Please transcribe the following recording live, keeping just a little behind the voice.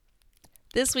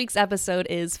This week's episode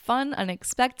is fun,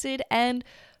 unexpected, and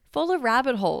full of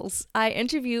rabbit holes. I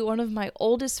interview one of my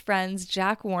oldest friends,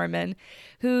 Jack Warman,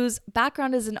 whose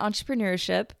background is in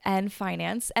entrepreneurship and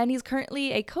finance, and he's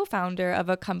currently a co-founder of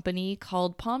a company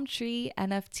called Palm Tree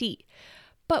NFT.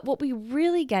 But what we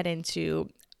really get into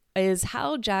is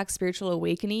how Jack's spiritual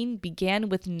awakening began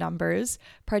with numbers,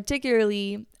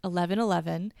 particularly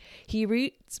 1111. He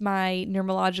reads my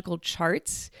numerological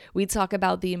charts. We talk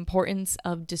about the importance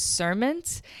of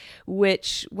discernment,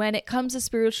 which when it comes to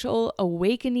spiritual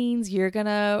awakenings, you're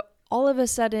gonna all of a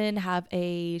sudden have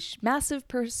a massive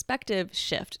perspective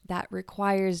shift that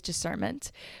requires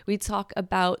discernment. We talk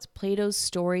about Plato's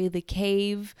story, The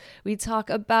Cave. We talk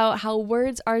about how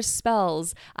words are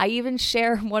spells. I even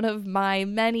share one of my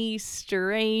many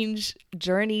strange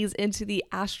journeys into the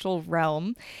astral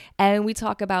realm. And we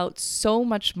talk about so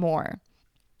much more.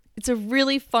 It's a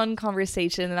really fun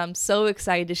conversation, and I'm so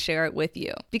excited to share it with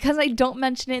you. Because I don't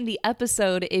mention it in the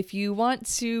episode, if you want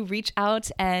to reach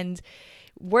out and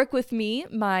work with me,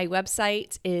 my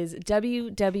website is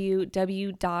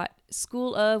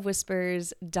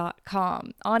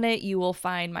www.schoolofwhispers.com. On it, you will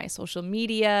find my social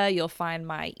media, you'll find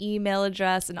my email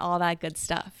address, and all that good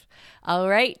stuff. All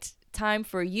right, time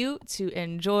for you to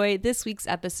enjoy this week's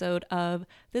episode of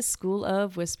the School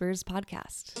of Whispers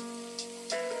podcast.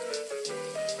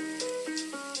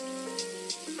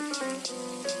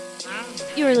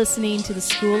 You are listening to the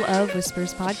School of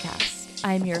Whispers podcast.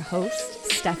 I'm your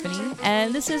host, Stephanie,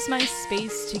 and this is my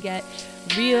space to get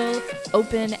real,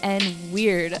 open, and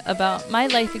weird about my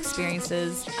life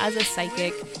experiences as a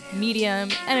psychic, medium,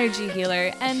 energy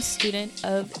healer, and student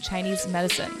of Chinese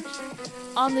medicine.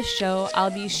 On the show,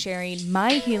 I'll be sharing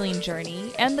my healing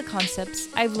journey and the concepts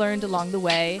I've learned along the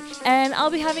way, and I'll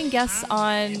be having guests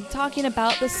on talking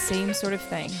about the same sort of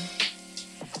thing.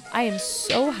 I am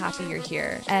so happy you're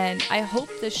here, and I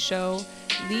hope this show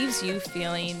leaves you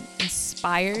feeling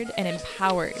inspired and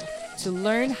empowered to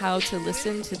learn how to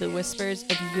listen to the whispers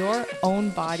of your own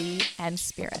body and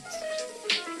spirit.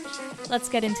 Let's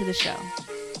get into the show.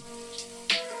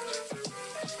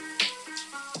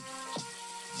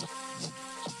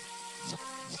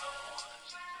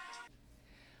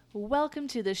 Welcome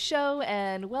to the show,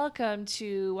 and welcome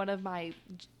to one of my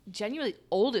genuinely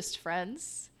oldest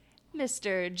friends,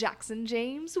 Mr. Jackson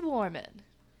James Warman.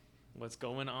 What's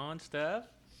going on, Steph?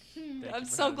 I'm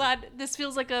so glad. This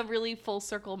feels like a really full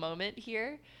circle moment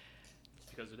here.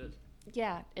 Because it is.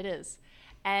 Yeah, it is.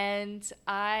 And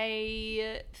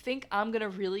I think I'm going to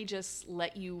really just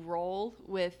let you roll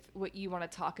with what you want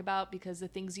to talk about, because the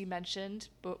things you mentioned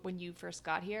when you first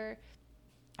got here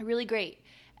are really great.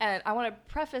 And I want to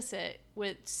preface it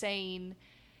with saying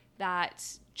that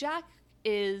Jack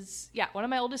is, one of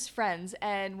my oldest friends.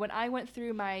 And when I went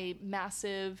through my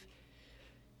massive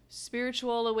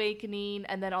spiritual awakening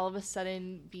and then all of a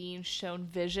sudden being shown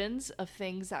visions of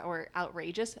things that were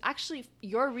outrageous. Actually,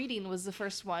 your reading was the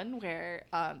first one where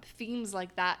themes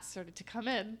like that started to come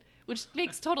in, which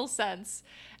makes total sense.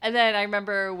 And then I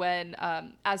remember when,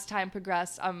 as time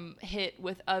progressed, I'm hit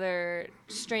with other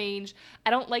strange, I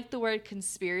don't like the word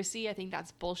conspiracy. I think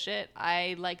that's bullshit.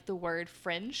 I like the word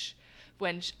fringe.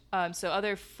 So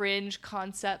other fringe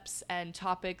concepts and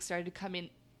topics started to come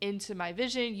into my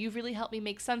vision. You've really helped me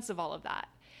make sense of all of that.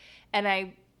 And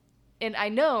I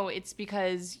know it's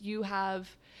because you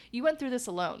went through this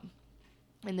alone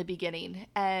in the beginning.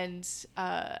 And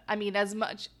as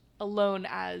much alone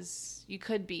as you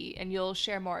could be, and you'll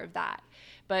share more of that.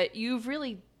 But you've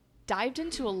really dived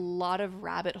into a lot of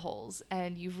rabbit holes,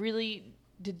 and you've really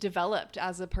developed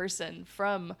as a person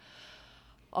from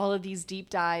all of these deep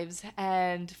dives.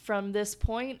 And from this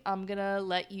point, I'm gonna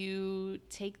let you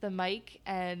take the mic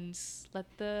and let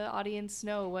the audience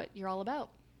know what you're all about.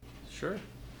 Sure.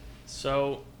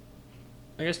 So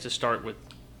I guess to start with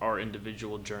our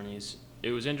individual journeys,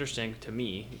 it was interesting to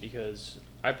me because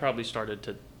I probably started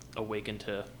to awaken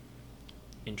to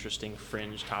interesting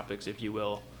fringe topics, if you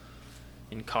will,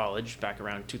 in college back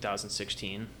around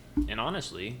 2016. And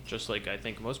honestly, just like I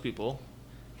think most people,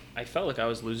 I felt like I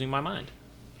was losing my mind.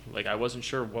 Like I wasn't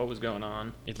sure what was going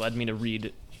on. It led me to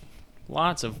read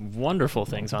lots of wonderful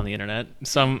things on the internet.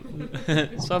 Some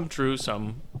true,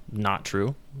 some not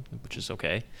true, which is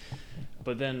okay.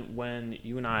 But then when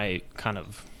you and I kind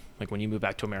of, like when you moved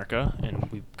back to America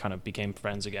and we kind of became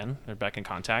friends again, or back in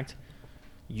contact,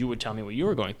 you would tell me what you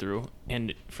were going through.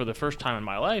 And for the first time in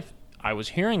my life, I was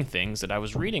hearing things that I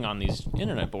was reading on these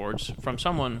internet boards from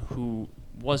someone who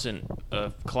wasn't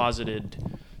a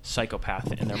closeted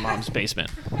psychopath in their mom's basement.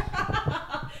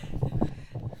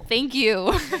 Thank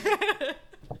you.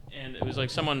 And it was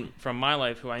like someone from my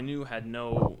life who I knew had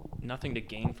nothing to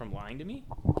gain from lying to me.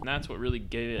 And that's what really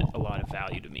gave it a lot of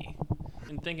value to me.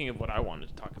 In thinking of what I wanted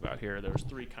to talk about here, there's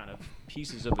 3 kind of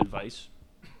pieces of advice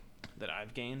that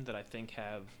I've gained that I think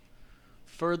have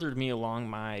furthered me along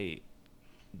my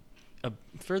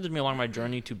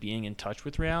journey to being in touch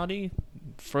with reality,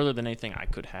 further than anything I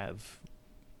could have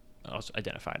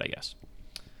identified, I guess.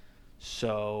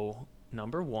 So,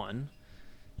 number 1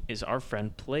 is our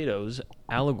friend Plato's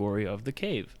allegory of the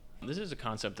cave. This is a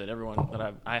concept that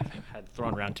I've had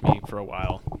thrown around to me for a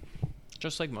while.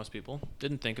 Just like most people,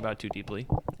 didn't think about too deeply,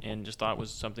 and just thought it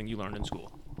was something you learned in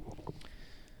school.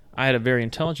 I had a very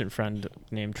intelligent friend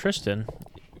named Tristan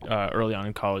early on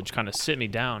in college kind of sit me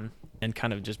down and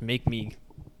kind of just make me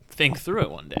think through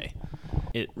it one day.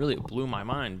 It really blew my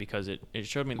mind because it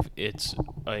showed me it's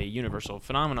a universal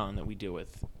phenomenon that we deal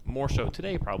with more so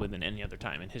today probably than any other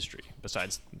time in history,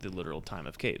 besides the literal time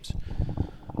of caves.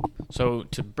 So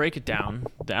to break it down,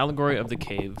 the allegory of the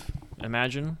cave,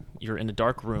 imagine you're in a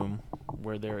dark room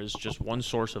where there is just one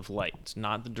source of light. It's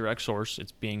not the direct source.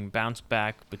 It's being bounced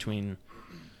back between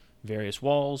various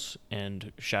walls,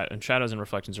 and shadows and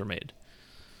reflections are made.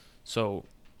 So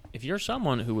if you're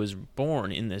someone who was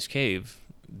born in this cave,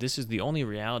 this is the only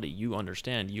reality you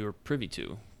understand, you're privy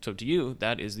to. So to you,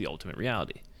 that is the ultimate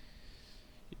reality.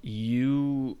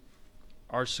 You're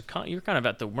kind of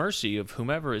at the mercy of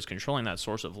whomever is controlling that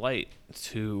source of light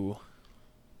to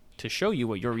show you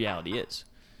what your reality is,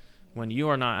 when you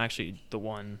are not actually the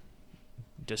one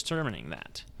determining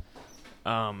that.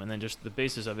 And then just the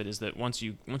basis of it is that once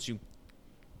you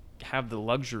have the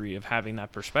luxury of having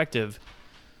that perspective,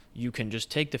 you can just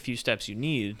take the few steps you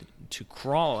need to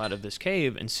crawl out of this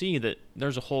cave and see that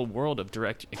there's a whole world of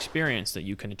direct experience that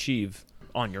you can achieve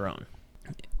on your own.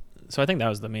 So I think that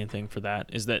was the main thing for that,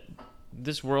 is that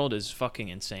this world is fucking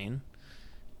insane.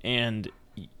 And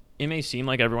it may seem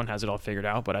like everyone has it all figured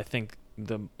out, but I think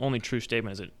the only true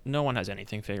statement is that no one has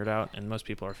anything figured out, and most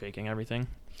people are faking everything.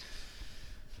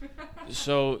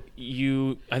 So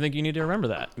I think you need to remember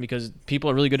that, because people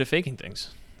are really good at faking things,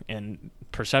 and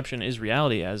perception is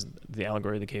reality, as the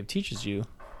allegory of the cave teaches you.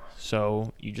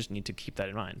 So you just need to keep that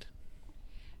in mind.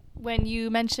 When you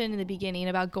mentioned in the beginning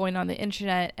about going on the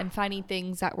internet and finding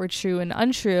things that were true and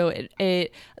untrue,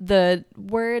 the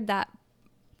word that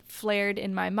flared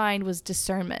in my mind was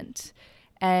discernment.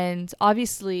 And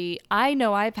obviously, I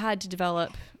know I've had to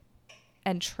develop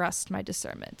and trust my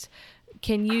discernment.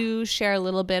 Can you share a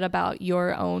little bit about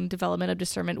your own development of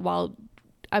discernment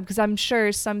because I'm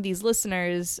sure some of these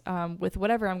listeners, with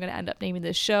whatever I'm going to end up naming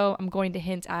this show, I'm going to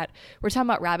hint at, we're talking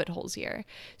about rabbit holes here.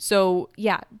 So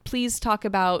yeah, please talk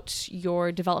about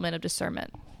your development of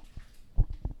discernment.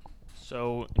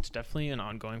 So it's definitely an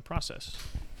ongoing process.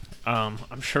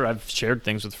 I'm sure I've shared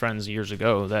things with friends years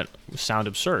ago that sound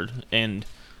absurd. And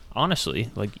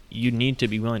honestly, like, you need to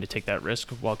be willing to take that risk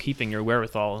while keeping your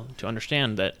wherewithal to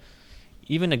understand that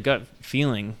even a gut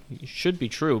feeling should be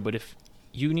true, but if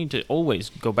you need to always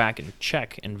go back and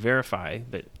check and verify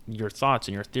that your thoughts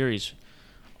and your theories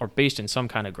are based in some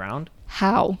kind of ground.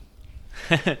 How?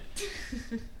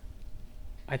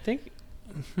 I think,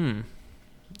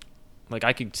 like,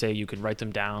 I could say you could write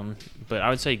them down, but I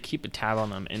would say keep a tab on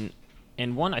them.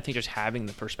 And one, I think just having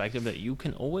the perspective that you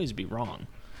can always be wrong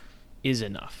is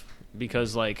enough.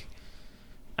 Because, like,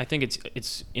 I think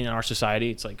it's in our society,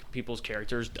 it's like people's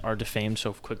characters are defamed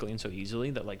so quickly and so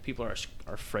easily that, like, people are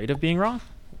afraid of being wrong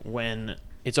when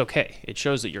it's okay. It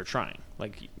shows that you're trying.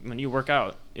 Like, when you work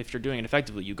out, if you're doing it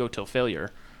effectively, you go till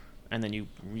failure, and then you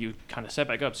kind of set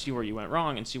back up, see where you went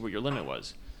wrong, and see where your limit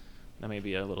was. That may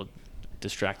be a little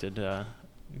distracted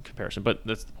comparison, but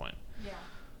that's the point.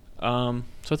 Yeah.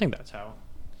 So I think that's how.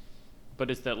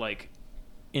 But it's that, like,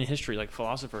 in history, like,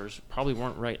 philosophers probably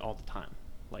weren't right all the time.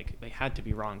 Like, they had to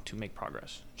be wrong to make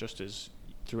progress, just as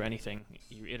through anything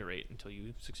you iterate until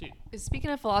you succeed. Speaking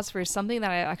of philosophers, something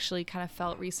that I actually kind of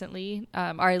felt recently,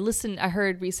 I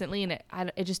heard recently,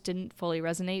 and it just didn't fully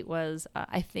resonate, was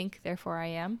I think, therefore I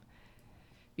am.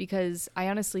 Because I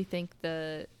honestly think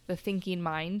the thinking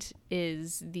mind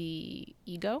is the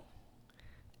ego,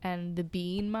 and the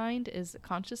being mind is the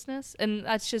consciousness. And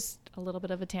that's just a little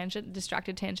bit of a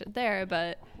distracted tangent there,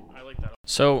 but I like that.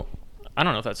 So I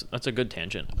don't know if that's a good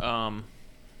tangent.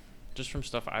 Just from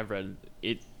stuff I've read,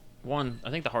 I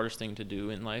think the hardest thing to do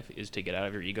in life is to get out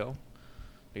of your ego,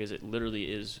 because it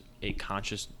literally is a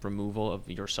conscious removal of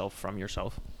yourself from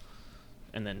yourself,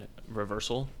 and then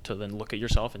reversal to then look at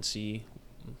yourself and see,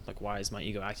 like, why is my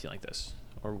ego acting like this,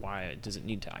 or why does it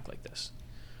need to act like this,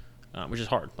 which is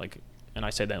hard. Like, and I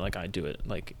say that like I do it.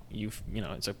 Like,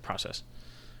 it's a process.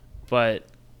 But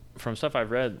from stuff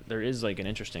I've read, there is, like, an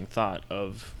interesting thought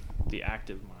of the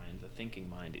active mind, the thinking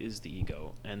mind is the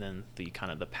ego, and then the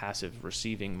kind of the passive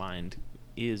receiving mind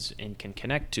is and can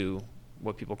connect to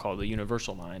what people call the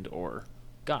universal mind, or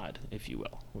God, if you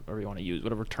will, whatever you want to use,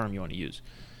 whatever term you want to use.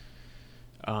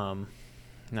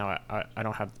 Now, I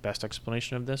don't have the best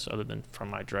explanation of this other than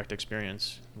from my direct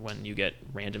experience. When you get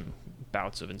random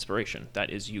bouts of inspiration,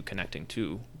 that is you connecting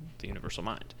to the universal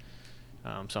mind.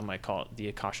 Some might call it the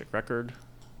Akashic record,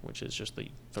 which is just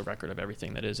the record of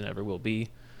everything that is and ever will be.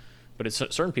 But it's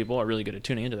certain people are really good at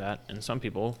tuning into that, and some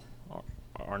people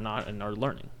are not and are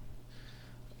learning.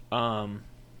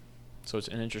 So it's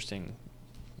an interesting,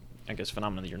 I guess,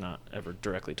 phenomenon that you're not ever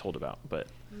directly told about, but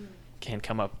can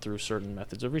come up through certain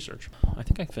methods of research. I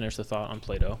think I finished the thought on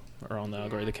Plato, or on the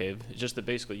Allegory of the Cave. It's just that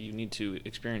basically you need to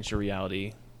experience your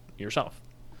reality yourself,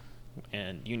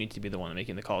 and you need to be the one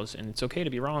making the calls, and it's okay to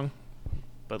be wrong,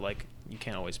 but like you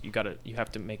can't always, you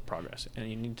have to make progress, and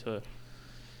you need to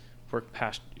work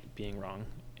past being wrong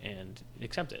and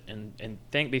accept it,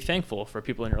 and be thankful for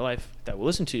people in your life that will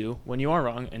listen to you when you are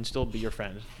wrong and still be your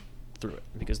friend through it,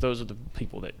 because those are the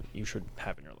people that you should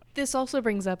have in your life. This also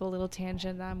brings up a little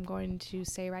tangent that I'm going to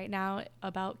say right now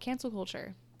about cancel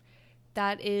culture.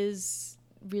 That is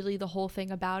really the whole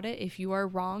thing about it. If you are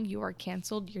wrong, you are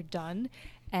canceled, you're done.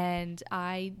 And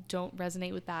I don't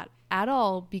resonate with that at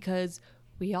all, because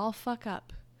we all fuck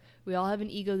up. We all have an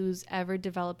ego who's ever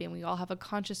developing. We all have a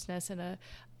consciousness and a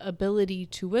ability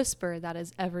to whisper that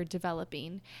is ever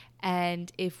developing.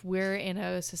 And if we're in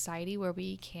a society where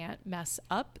we can't mess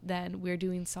up, then we're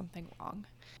doing something wrong.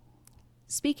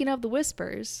 Speaking of the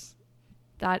whispers,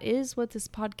 that is what this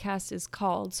podcast is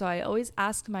called. So I always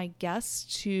ask my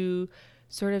guests to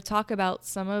sort of talk about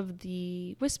some of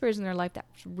the whispers in their life that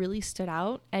really stood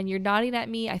out. And you're nodding at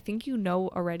me. I think you know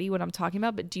already what I'm talking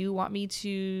about, but do you want me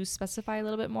to specify a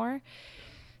little bit more?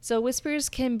 So whispers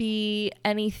can be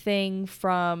anything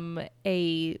from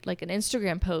an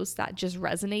Instagram post that just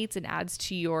resonates and adds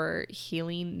to your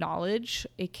healing knowledge.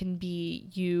 It can be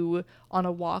you on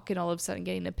a walk and all of a sudden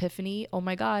getting an epiphany. Oh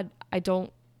my God, I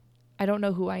don't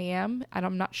know who I am, and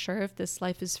I'm not sure if this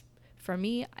life is for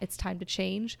me. It's time to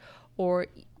change. Or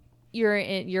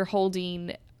you're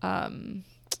holding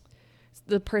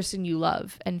the person you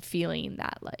love and feeling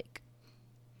that like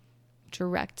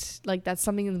direct, like that's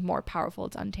something more powerful.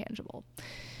 It's untangible.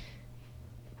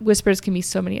 Whispers can be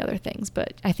so many other things,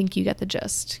 but I think you get the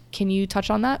gist. Can you touch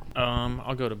on that?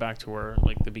 I'll go back to where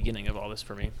like the beginning of all this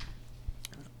for me.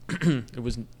 It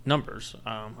was numbers.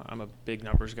 I'm a big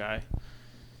numbers guy,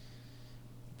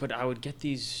 but I would get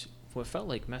these what felt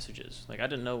like messages. Like I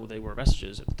didn't know they were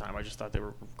messages at the time. I just thought they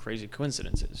were crazy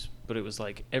coincidences. But it was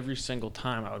like every single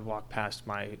time I would walk past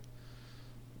my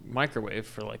microwave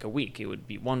for like a week, it would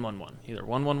be 111, either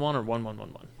 111 or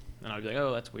 1111, and I'd be like,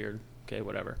 oh, that's weird, okay,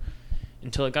 whatever,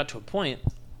 until it got to a point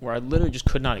where I literally just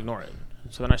could not ignore it.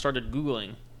 So then I started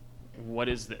Googling, what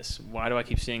is this, why do I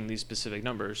keep seeing these specific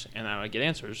numbers? And I would get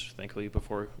answers, thankfully,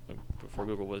 before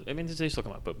Google was, I mean, they still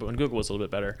come up, but when Google was a little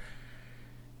bit better,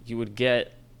 you would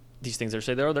get these things that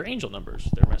say they're angel numbers,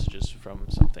 they're messages from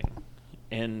something.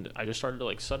 And I just started to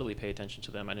like subtly pay attention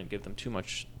to them. I didn't give them too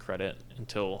much credit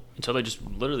until they just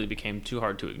literally became too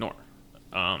hard to ignore.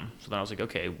 So then I was like,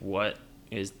 okay, what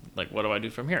do I do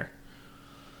from here?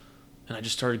 And I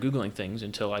just started Googling things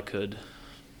until I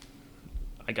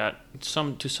got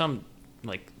to some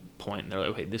like point, and they're like,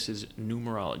 okay, this is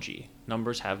numerology.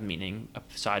 Numbers have meaning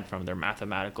aside from their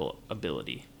mathematical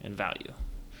ability and value.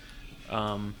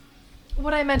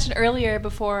 What I mentioned earlier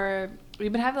before,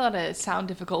 we've been having a lot of sound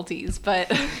difficulties, but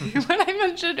what I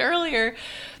mentioned earlier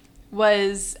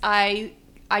was I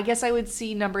guess I would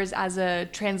see numbers as a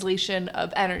translation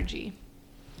of energy.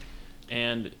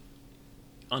 And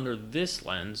under this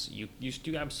lens, you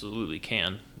absolutely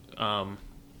can.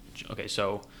 Okay,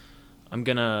 so I'm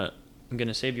gonna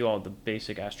save you all the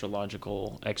basic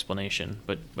astrological explanation,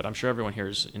 but I'm sure everyone here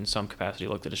has in some capacity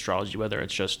looked at astrology, whether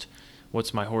it's just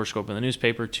what's my horoscope in the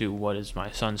newspaper to what is my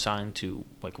sun sign to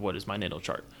like what is my natal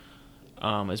chart.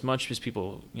 As much as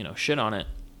people shit on it,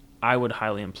 I would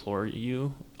highly implore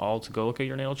you all to go look at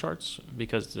your natal charts,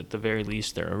 because at the very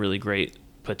least they're a really great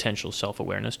potential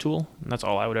self-awareness tool, and that's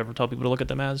all I would ever tell people to look at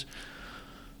them as.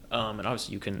 And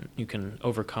obviously you can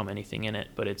overcome anything in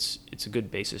it, but it's a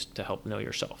good basis to help know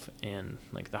yourself. And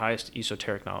like the highest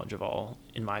esoteric knowledge of all,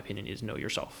 in my opinion, is know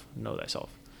yourself, know thyself,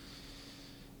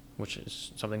 which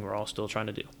is something we're all still trying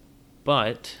to do.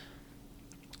 But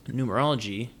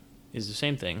numerology is the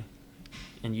same thing,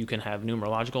 and you can have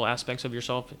numerological aspects of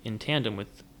yourself in tandem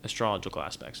with astrological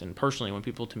aspects. And personally, when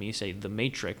people to me say the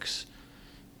matrix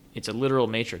it's a literal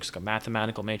matrix, a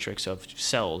mathematical matrix of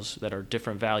cells that are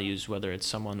different values, whether it's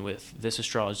someone with this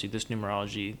astrology, this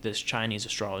numerology, this Chinese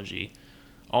astrology,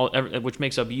 which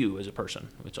makes up you as a person.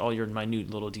 It's all your minute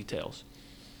little details.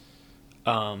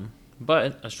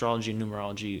 But astrology and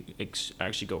numerology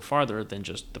actually go farther than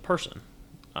just the person.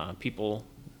 People,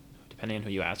 depending on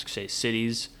who you ask, say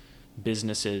cities,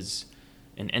 businesses,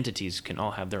 and entities can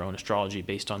all have their own astrology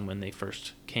based on when they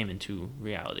first came into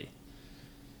reality.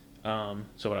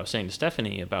 So what I was saying to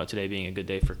Stephanie about today being a good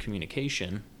day for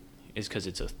communication is because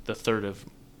it's the 3rd of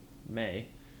May,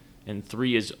 and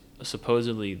 3 is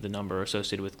supposedly the number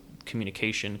associated with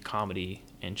communication, comedy,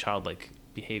 and childlike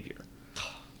behavior.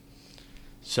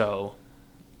 So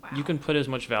you can put as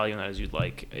much value in that as you'd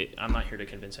like. I'm not here to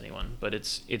convince anyone, but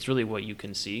it's really what you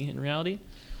can see in reality.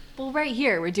 Well, right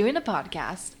here, we're doing a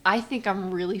podcast. I think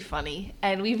I'm really funny,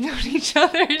 and we've known each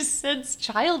other since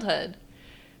childhood.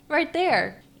 Right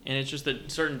there. And it's just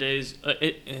that certain days,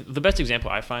 the best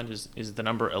example I find is the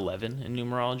number 11 in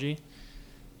numerology,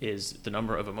 is the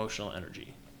number of emotional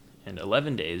energy. And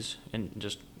 11 days, and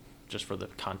just for the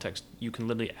context, you can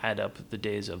literally add up the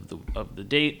days of the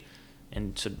date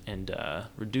and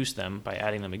reduce them by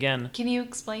adding them again. Can you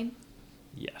explain?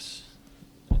 Yes.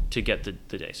 To get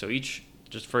the day. So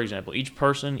just for example, each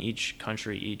person, each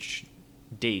country, each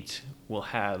date will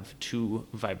have 2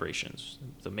 vibrations,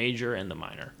 the major and the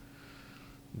minor.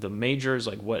 The major is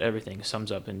like what everything sums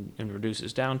up and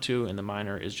reduces down to, and the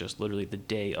minor is just literally the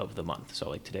day of the month. So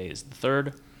like today is the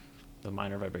 3rd, the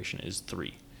minor vibration is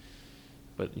 3.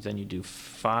 But then you do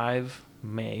 5,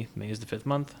 May is the 5th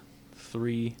month,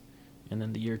 3, and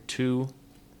then the year 2,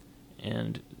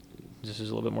 and this is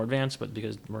a little bit more advanced, but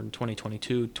because we're in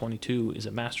 2022, 22 is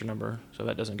a master number, so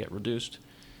that doesn't get reduced,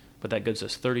 but that gives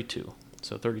us 32.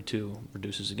 So 32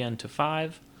 reduces again to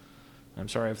 5. I'm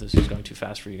sorry if this is going too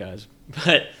fast for you guys,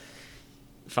 but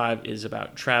 5 is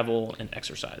about travel and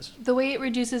exercise. The way it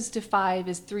reduces to 5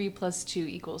 is 3 plus 2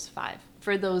 equals 5.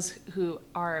 For those who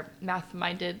are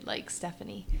math-minded like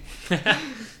Stephanie.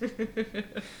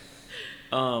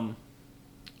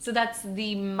 So that's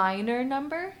the minor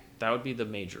number? That would be the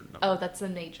major number. Oh, that's the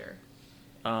major.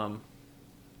 But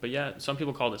yeah, some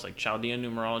people call this like Chaldean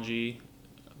numerology,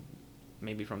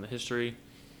 maybe from the history.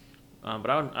 But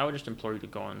I would just implore you to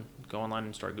go online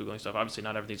and start Googling stuff. Obviously,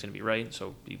 not everything's going to be right,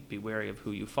 so be wary of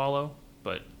who you follow.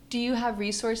 But do you have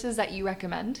resources that you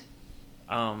recommend?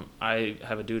 I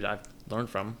have a dude I've learned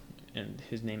from, and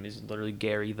his name is literally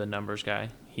Gary, the numbers guy.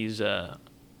 He's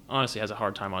honestly has a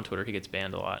hard time on Twitter. He gets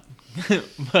banned a lot,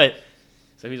 but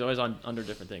so he's always under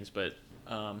different things. But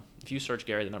if you search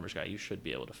Gary, the numbers guy, you should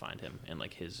be able to find him and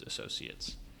like his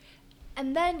associates.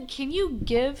 And then, can you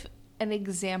give an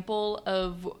example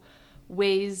of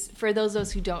ways, for those of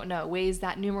us who don't know, ways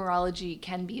that numerology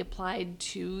can be applied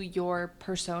to your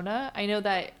persona? I know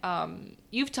that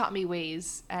you've taught me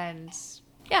ways, and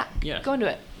yeah, go into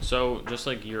it. So just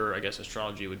like your, I guess,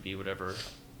 astrology would be whatever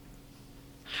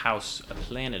house a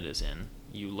planet is in.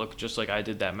 You look just like I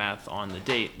did that math on the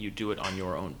date. You do it on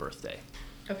your own birthday.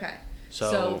 Okay.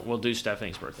 So we'll do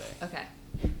Stephanie's birthday. Okay.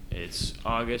 It's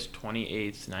August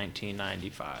 28th,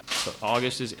 1995. So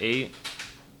August is 8.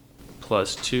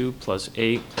 Plus 2 plus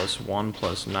 8 plus 1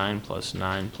 plus 9 plus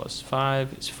 9 plus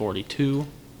 5 is 42. You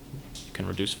can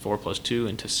reduce 4 plus 2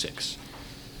 into 6.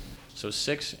 So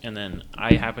 6, and then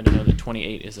I happen to know that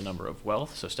 28 is the number of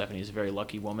wealth, so Stephanie is a very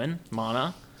lucky woman.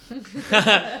 Mana. She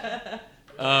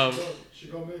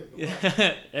gonna make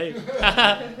it. Hey.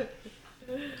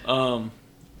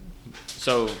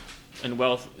 So in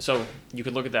wealth, so you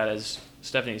could look at that as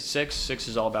Stephanie's 6. 6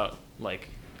 is all about like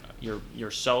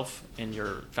yourself and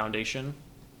your foundation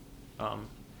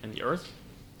in the earth.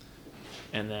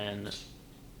 And then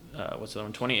what's the other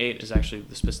one? 28 is actually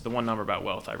the one number about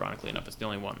wealth, ironically enough. It's the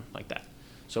only one like that.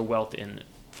 So wealth in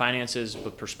finances,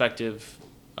 with perspective,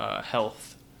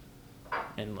 health,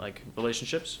 and like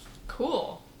relationships.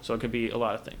 Cool. So it could be a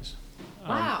lot of things.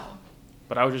 Wow.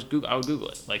 But I would Google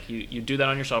it. Like you do that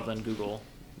on yourself, then Google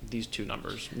these 2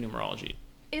 numbers, numerology.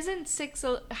 Isn't 6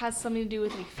 has something to do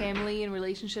with like family and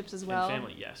relationships as well? And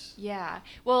family, yes. Yeah.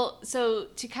 Well, so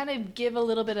to kind of give a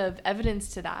little bit of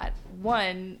evidence to that,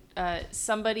 one,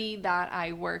 somebody that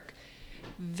I work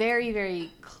very,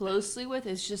 very closely with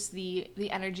is just the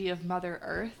energy of Mother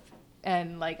Earth.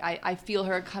 And like I feel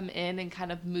her come in and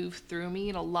kind of move through me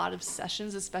in a lot of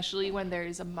sessions, especially when there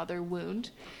is a mother wound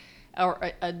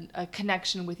or a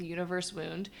connection with the universe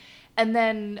wound. And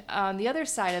then on the other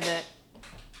side of it,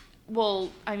 well,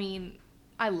 I mean,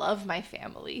 I love my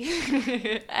family.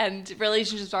 And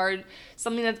relationships are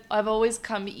something that I've always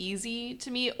come easy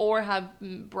to me or have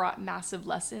brought massive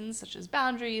lessons such as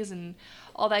boundaries and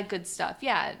all that good stuff.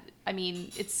 Yeah, I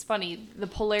mean, it's funny. The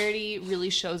polarity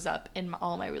really shows up in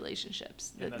all my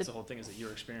relationships. And that's the whole thing is that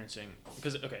you're experiencing,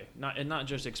 because, okay, it not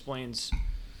just explains,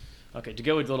 okay, to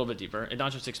go a little bit deeper, it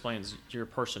not just explains your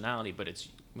personality, but it's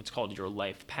what's called your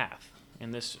life path.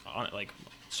 And this, like,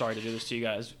 sorry to do this to you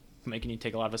guys, making you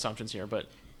take a lot of assumptions here, but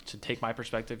to take my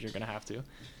perspective, you're going to have to.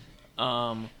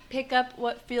 Pick up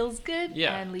what feels good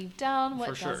yeah, and leave down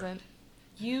what sure. doesn't.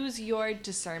 Use your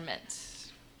discernment.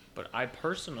 But I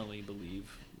personally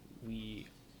believe we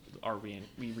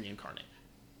reincarnate.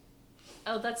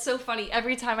 Oh, that's so funny.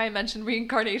 Every time I mention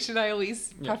reincarnation, I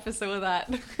always preface it with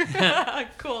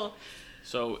that. Cool.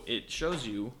 So it shows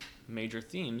you major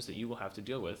themes that you will have to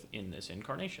deal with in this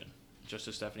incarnation. Just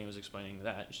as Stephanie was explaining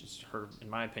that, she's in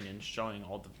my opinion, showing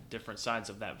all the different sides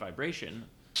of that vibration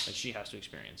that she has to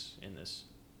experience in this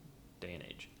day and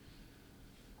age.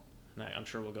 And I'm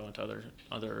sure we'll go into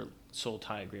other soul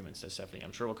tie agreements that Stephanie,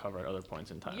 I'm sure we'll cover at other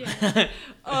points in time. Yeah.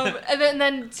 And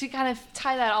then to kind of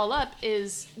tie that all up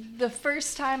is the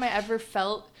first time I ever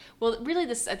felt, well, really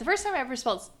the first time I ever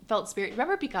felt spirit.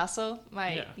 Remember Picasso?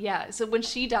 So when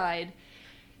she died,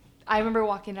 I remember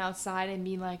walking outside and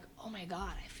being like, oh my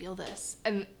God, I feel this.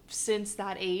 And since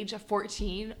that age of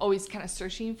 14, always kind of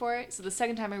searching for it. So the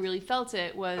second time I really felt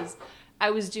it was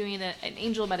I was doing an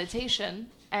angel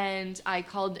meditation, and I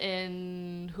called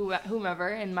in whomever,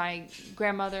 and my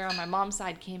grandmother on my mom's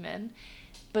side came in.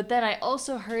 But then I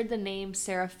also heard the name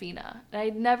Serafina. And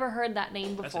I'd never heard that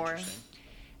name before. That's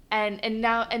interesting.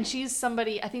 And she's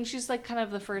somebody, I think she's like kind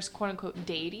of the first quote unquote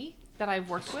deity that I've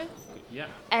worked with. Yeah.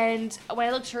 And when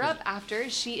I looked her up after,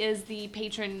 she is the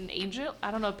patron angel. I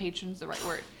don't know if patron's the right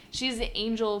word. She's the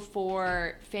angel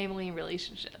for family and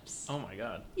relationships. Oh my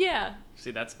God. Yeah.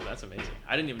 See, that's amazing.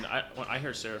 I didn't even, when I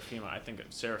hear Seraphima, I think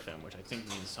of seraphim, which I think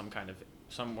means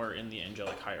somewhere in the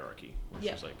angelic hierarchy. Which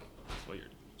is like, that's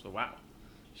weird. So wow.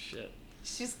 Shit.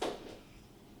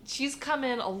 She's come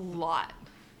in a lot.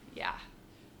 Yeah.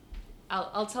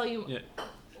 I'll tell you. Yeah.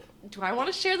 Do I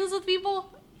want to share this with people?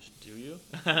 Do you?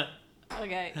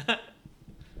 Okay.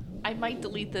 I might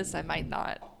delete this, I might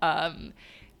not.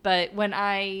 But when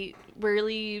I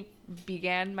really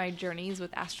began my journeys with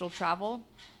astral travel,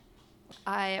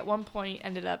 I at one point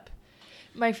ended up,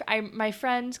 my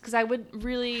friend, because I would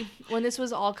really, when this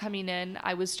was all coming in,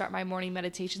 I would start my morning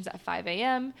meditations at 5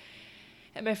 a.m.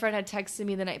 And my friend had texted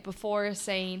me the night before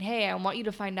saying, hey, I want you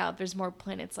to find out if there's more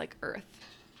planets like Earth.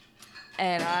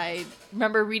 And I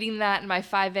remember reading that in my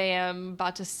 5 a.m.,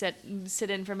 about to sit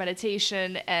in for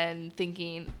meditation and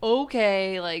thinking,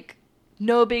 okay, like,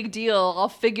 no big deal. I'll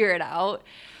figure it out.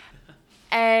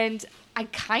 And I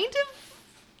kind of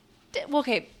did. Well,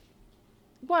 okay.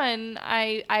 One,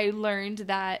 I learned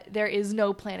that there is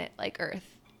no planet like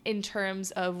Earth in terms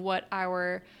of what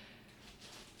our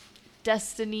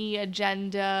destiny,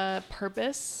 agenda,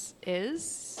 purpose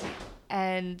is.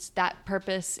 And that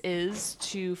purpose is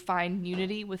to find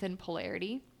unity within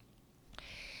polarity.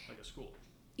 Like a school.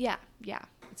 Yeah,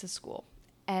 it's a school.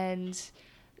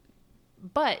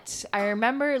 But I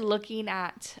remember looking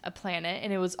at a planet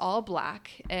and it was all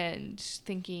black and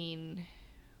thinking,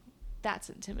 that's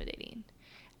intimidating.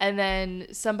 And then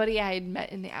somebody I had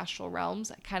met in the astral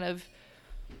realms,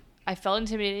 I felt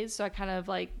intimidated, so I kind of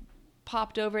like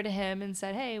popped over to him and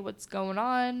said, hey, what's going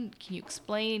on? Can you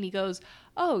explain? And he goes,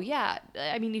 oh, yeah.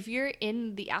 I mean, if you're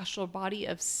in the astral body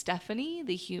of Stephanie,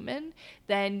 the human,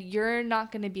 then you're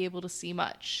not going to be able to see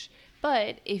much.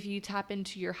 But if you tap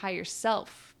into your higher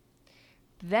self,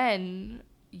 then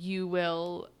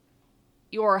your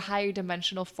higher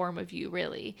dimensional form of you,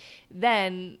 really,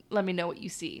 then let me know what you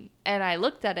see. And I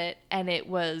looked at it, and it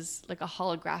was like a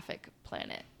holographic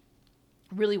planet.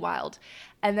 Really wild.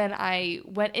 And then I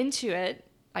went into it,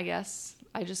 I guess.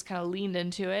 I just kind of leaned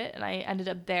into it, and I ended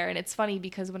up there. And it's funny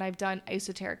because when I've done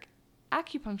esoteric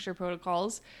acupuncture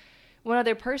protocols, one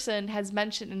other person has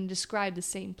mentioned and described the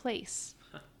same place.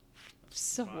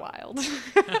 So wild.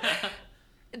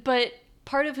 But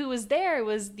part of who was there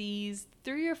was these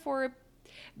 3 or 4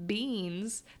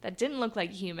 beings that didn't look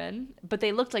like human, but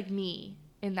they looked like me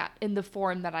in the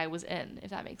form that I was in,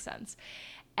 if that makes sense.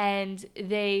 And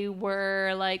they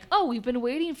were like, oh, we've been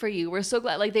waiting for you. We're so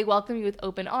glad. Like, they welcomed me with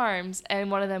open arms. And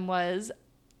one of them was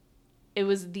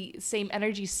the same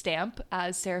energy stamp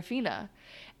as Serafina.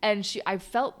 And I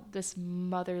felt this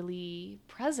motherly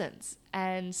presence.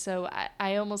 And so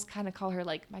I almost kind of call her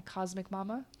like my cosmic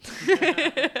mama.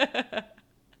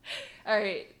 I All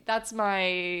right, that's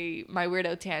my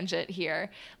weirdo tangent here.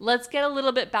 Let's get a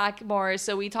little bit back more.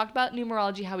 So we talked about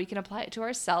numerology, how we can apply it to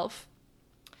ourselves.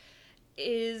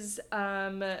 And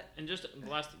just the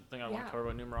last thing I want to cover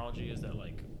about numerology is that,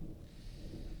 like,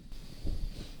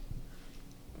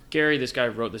 Gary, this guy,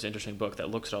 wrote this interesting book that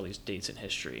looks at all these dates in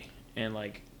history, and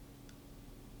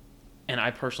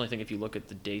I personally think if you look at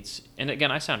the dates, and again,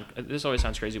 this always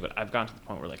sounds crazy, but I've gotten to the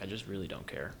point where, like, I just really don't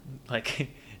care. Like,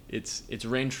 it's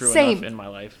reigned true enough in my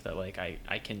life that, like,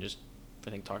 I can just, I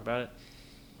think, talk about it.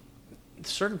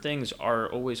 Certain things are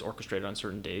always orchestrated on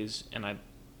certain days, and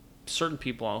certain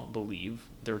people believe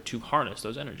they're to harness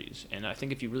those energies. And I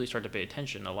think if you really start to pay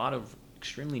attention, a lot of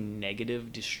extremely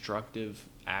negative, destructive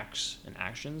acts and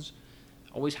actions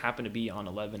always happen to be on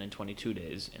 11 and 22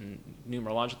 days. And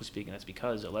numerologically speaking, that's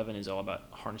because 11 is all about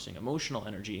harnessing emotional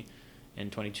energy,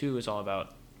 and 22 is all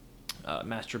about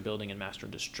master building and master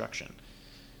destruction.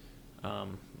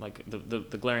 Like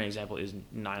the glaring example is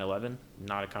 9/11.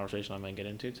 Not a conversation I'm going to get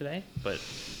into today, but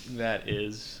that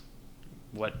is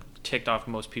what ticked off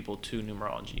most people to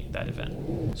numerology, that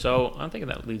event. So I'm thinking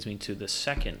that leads me to the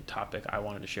second topic I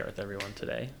wanted to share with everyone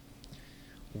today,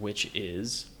 which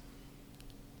is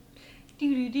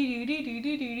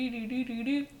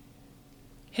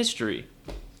history.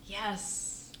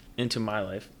 Yes. Into my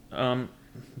life.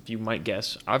 If you might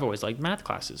guess, I've always liked math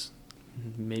classes.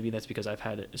 Maybe that's because I've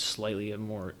had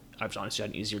I've honestly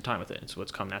had an easier time with it. It's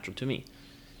what's come natural to me.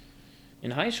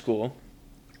 In high school,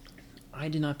 I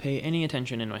did not pay any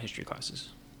attention in my history classes,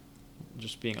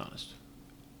 just being honest.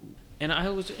 And I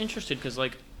was interested because,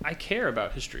 like, I care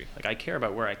about history. Like, I care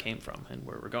about where I came from and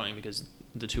where we're going because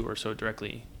the two are so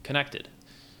directly connected.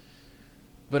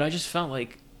 But I just felt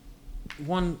like,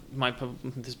 one,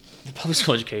 the public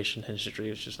school education in history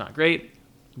was just not great.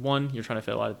 One, you're trying to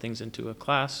fit a lot of things into a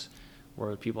class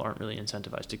where people aren't really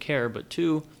incentivized to care. But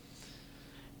two,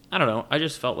 I don't know. I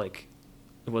just felt like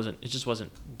it just wasn't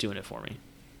doing it for me.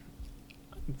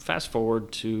 Fast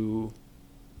forward to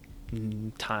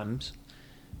times,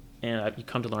 and you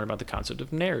come to learn about the concept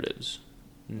of narratives.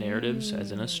 Narratives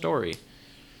as in a story.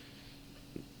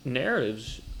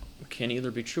 Narratives can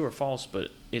either be true or false, but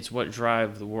it's what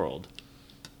drive the world.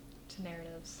 To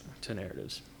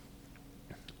narratives.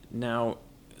 Now,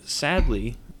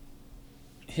 sadly,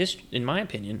 in my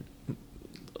opinion,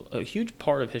 a huge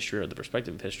part of history, or the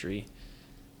perspective of history,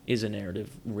 is a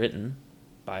narrative written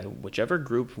by whichever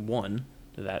group won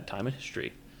that time in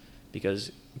history,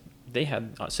 because they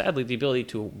had, sadly, the ability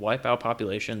to wipe out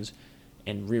populations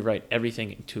and rewrite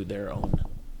everything to their own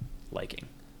liking.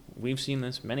 We've seen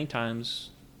this many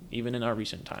times, even in our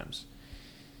recent times.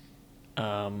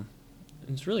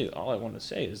 It's really all I want to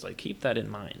say is, like, keep that in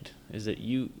mind, is that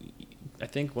I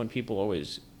think when people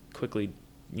always quickly,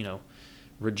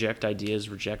 reject ideas,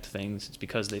 reject things, it's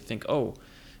because they think, it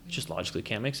just logically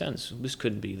can't make sense. This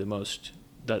couldn't be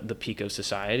the peak of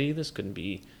society. This couldn't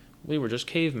be, we were just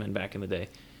cavemen back in the day.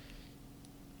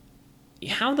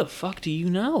 How the fuck do you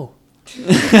know?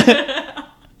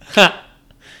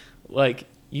 Like,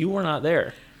 you were not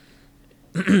there.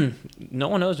 No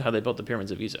one knows how they built the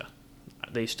pyramids of Giza.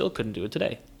 They still couldn't do it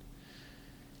today.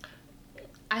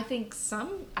 I think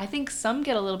some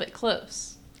get a little bit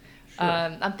close. Sure.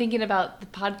 I'm thinking about the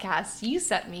podcast you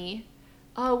sent me.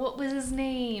 Oh, what was his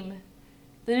name?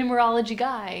 The numerology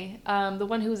guy. The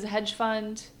one who was a hedge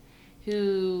fund.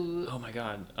 Who? Oh my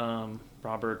God.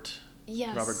 Robert.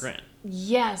 Yes. Robert Grant.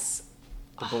 Yes.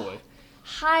 The boy.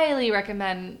 Highly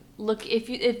recommend. Look, if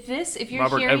you're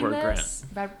Robert hearing Edward this,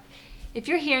 if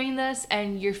you're hearing this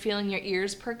and you're feeling your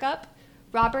ears perk up,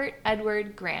 Robert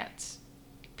Edward Grant,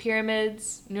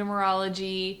 pyramids,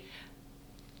 numerology,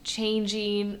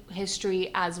 changing history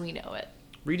as we know it.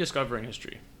 Rediscovering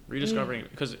history.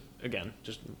 Because, again,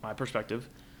 just my perspective,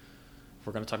 if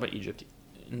we're going to talk about Egypt,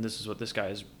 and this is what this guy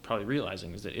is probably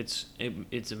realizing, is that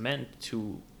it's meant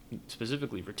to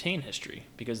specifically retain history,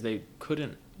 because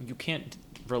you can't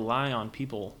rely on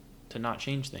people to not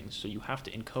change things, so you have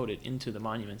to encode it into the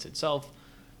monuments itself,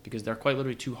 because they're quite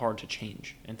literally too hard to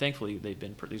change, and thankfully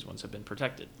these ones have been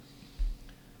protected.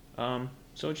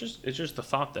 So it's just the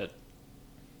thought that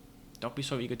don't be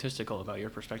so egotistical about your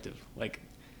perspective. Like,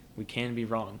 we can be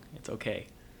wrong. It's okay.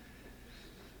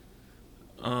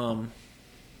 And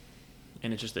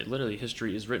it's just that literally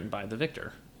history is written by the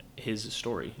victor. His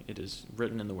story. It is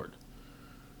written in the word.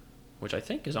 Which I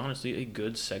think is honestly a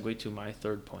good segue to my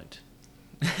third point.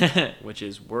 Which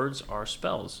is words are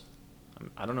spells.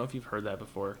 I don't know if you've heard that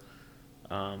before.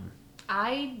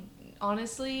 I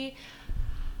honestly,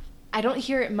 I don't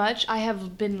hear it much. I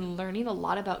have been learning a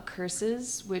lot about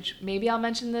curses, which maybe I'll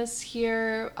mention this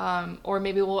here, or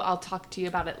maybe I'll talk to you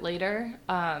about it later.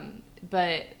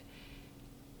 But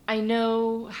I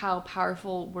know how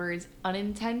powerful words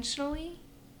unintentionally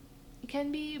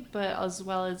can be, but as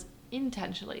well as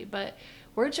intentionally. But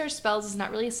words are spells is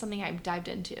not really something I've dived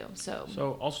into.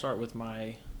 So I'll start with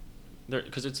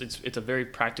because it's a very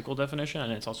practical definition,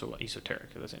 and it's also esoteric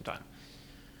at the same time.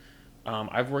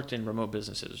 I've worked in remote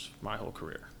businesses my whole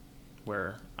career,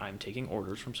 where I'm taking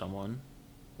orders from someone,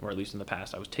 or at least in the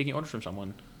past, I was taking orders from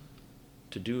someone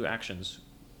to do actions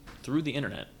through the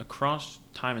internet across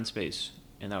time and space,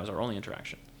 and that was our only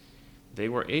interaction.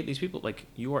 These people, like,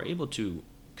 you are able to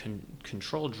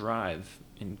control, drive,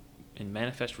 and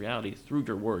manifest reality through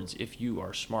your words if you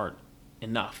are smart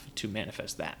enough to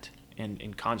manifest that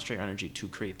and concentrate your energy to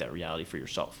create that reality for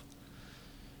yourself.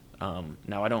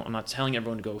 Now, I'm not telling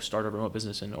everyone to go start a remote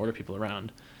business and order people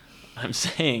around. I'm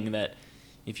saying that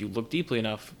if you look deeply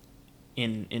enough,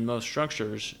 in most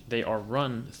structures, they are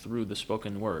run through the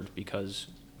spoken word, because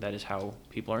that is how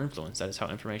people are influenced. That is how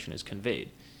information is conveyed.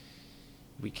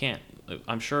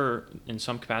 I'm sure in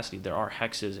some capacity there are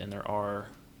hexes and there are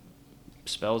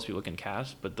spells people can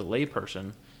cast, but the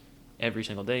layperson every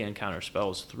single day encounters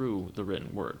spells through the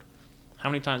written word. How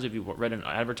many times have you read an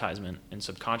advertisement and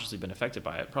subconsciously been affected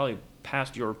by it? Probably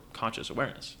past your conscious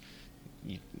awareness.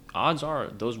 Odds are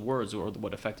those words are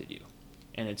what affected you,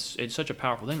 and it's such a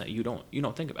powerful thing that you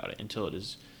don't think about it until it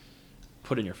is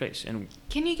put in your face. And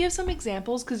can you give some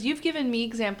examples? Because you've given me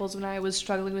examples when I was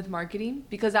struggling with marketing,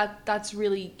 because that's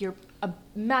really a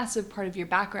massive part of your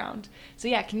background. So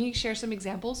yeah, can you share some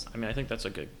examples? I mean, I think that's a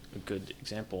good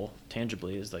example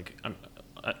tangibly is like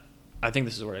I think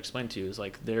this is what I explained to you is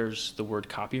like there's the word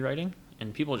copywriting,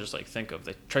 and people just like think of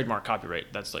the trademark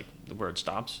copyright. That's like the word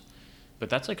stops, but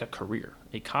that's like a career.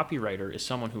 A copywriter is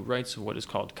someone who writes what is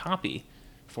called copy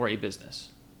for a business.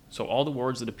 So all the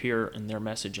words that appear in their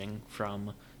messaging,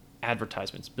 from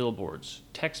advertisements, billboards,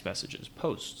 text messages,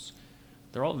 posts,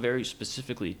 they're all very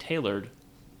specifically tailored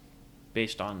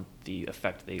based on the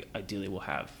effect they ideally will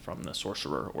have from the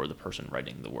sorcerer or the person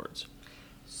writing the words.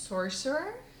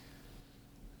 Sorcerer?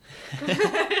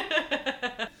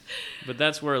 But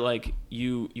that's where like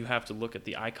you have to look at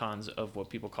the icons of what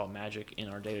people call magic in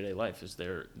our day-to-day life. Is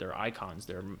their icons,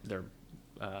 their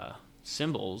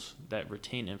symbols that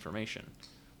retain information.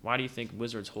 Why do you think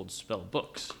wizards hold spell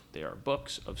books? They are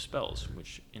books of spells,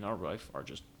 which in our life are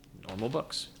just normal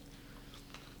books.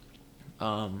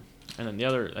 And then the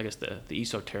other, I guess, the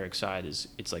esoteric side is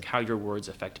it's like how your words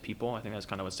affect people. I think that's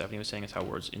kind of what Stephanie was saying, is how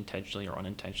words intentionally or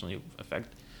unintentionally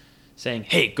affect. Saying,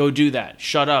 hey, go do that,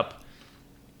 shut up,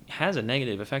 has a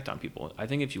negative effect on people. I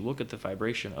think if you look at the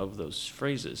vibration of those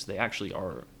phrases, they actually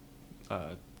are,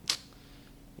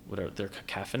 they're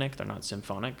cacophonic, they're not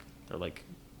symphonic. They're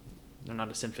not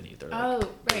a symphony. They're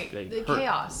right, the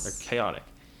chaos. They're chaotic.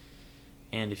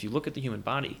 And if you look at the human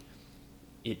body,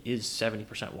 it is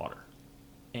 70% water.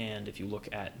 And if you look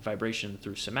at vibration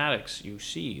through somatics, you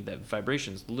see that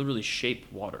vibrations literally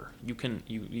shape water.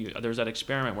 There's that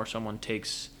experiment where someone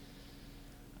takes,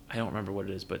 I don't remember what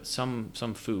it is, but some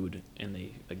food, and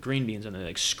like green beans, and they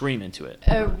like scream into it.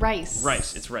 Rice.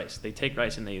 Rice. It's rice. They take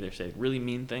rice and they either say really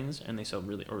mean things, and they say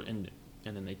really, and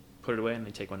then they put it away and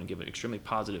they take one and give it extremely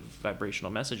positive vibrational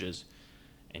messages,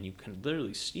 and you can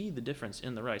literally see the difference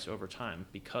in the rice over time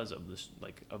because of this,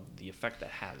 like, of the effect that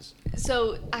has.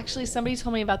 So actually, somebody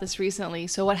told me about this recently.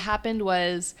 So what happened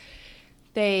was,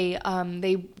 they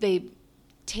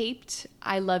taped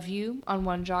 "I love you" on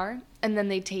one jar, and then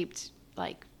they taped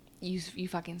like you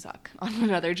fucking suck on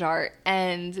another jar,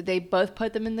 and they both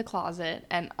put them in the closet.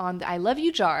 And on the "I love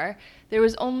you" jar, there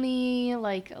was only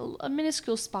like a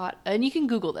minuscule spot, and you can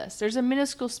Google this. There's a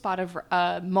minuscule spot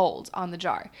of mold on the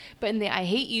jar. But in the "I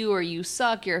hate you" or "you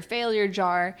suck, you're a failure"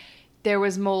 jar, there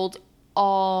was mold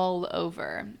all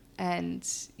over. And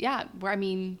yeah,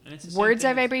 words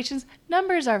are vibrations,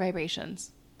 numbers are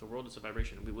vibrations. The world is a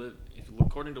vibration. We live,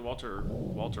 according to Walter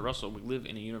Russell, we live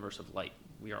in a universe of light.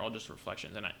 We are all just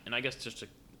reflections. And I guess just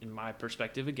in my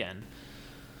perspective again,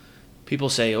 people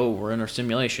say, oh, we're in a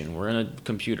simulation, we're in a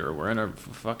computer, we're in a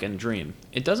fucking dream.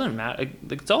 It doesn't matter.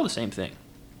 It's all the same thing.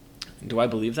 Do I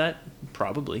believe that?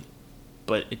 Probably.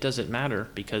 But it doesn't matter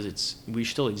because we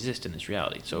still exist in this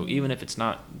reality. So even if it's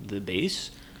not the base,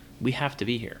 we have to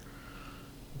be here.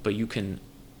 But you can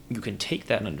take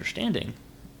that understanding,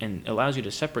 and allows you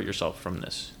to separate yourself from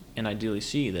this and ideally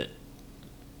see that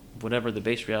whatever the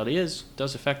base reality is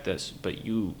does affect this, but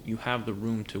you have the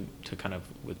room to kind of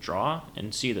withdraw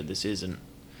and see that this is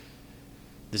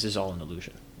all an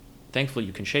illusion. Thankfully,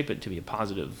 you can shape it to be a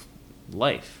positive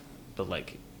life, but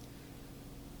like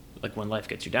like when life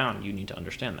gets you down, you need to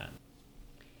understand that.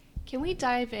 Can we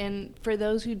dive in for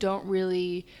those who don't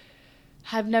really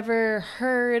have never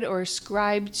heard or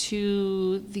ascribed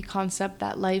to the concept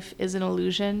that life is an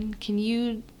illusion? Can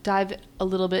you dive a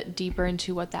little bit deeper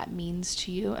into what that means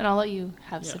to you? And I'll let you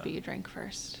have a sip of your drink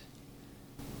first.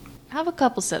 Have a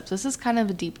couple sips. This is kind of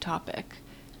a deep topic.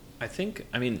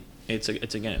 Thankfully,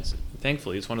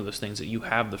 it's one of those things that you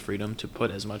have the freedom to put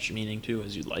as much meaning to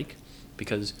as you'd like,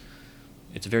 because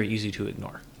it's very easy to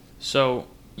ignore. So,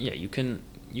 yeah, you can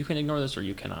ignore this or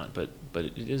you cannot, but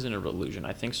it isn't a illusion.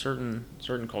 I think certain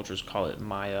cultures call it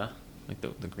Maya, like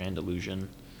the grand illusion.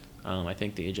 I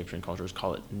think the Egyptian cultures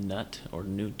call it Nut or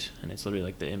Nut, and it's literally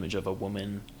like the image of a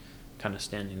woman kind of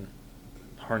standing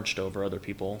hunched over other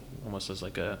people, almost as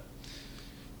like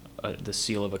the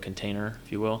seal of a container,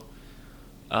 if you will.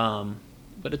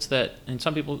 But it's that, and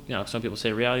some people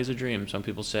say reality is a dream. Some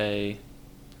people say,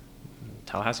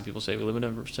 Tallahassee people say we live in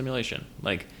a simulation.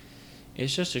 Like,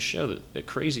 it's just to show that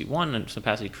crazy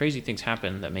things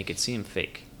happen that make it seem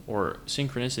fake, or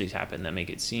synchronicities happen that make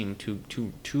it seem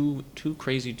too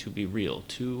crazy to be real,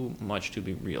 too much to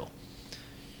be real.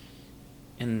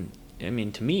 And I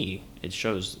mean, to me, it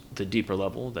shows the deeper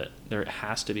level that there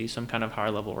has to be some kind of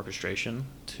higher level orchestration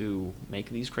to make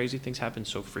these crazy things happen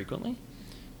so frequently,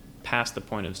 past the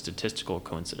point of statistical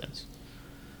coincidence.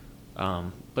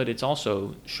 But it's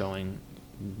also showing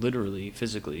literally,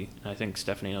 physically, and I think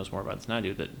Stephanie knows more about this than I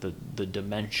do, that the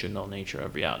dimensional nature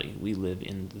of reality. We live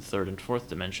in the third and fourth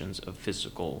dimensions of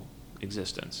physical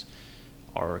existence.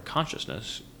 Our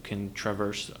consciousness can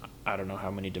traverse, I don't know how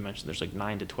many dimensions, there's like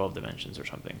 9 to 12 dimensions or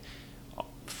something.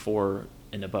 4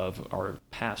 and above are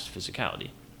past physicality.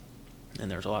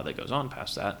 And there's a lot that goes on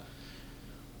past that,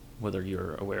 whether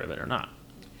you're aware of it or not.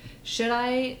 Should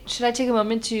I take a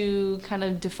moment to kind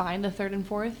of define the third and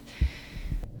fourth?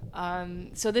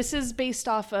 So this is based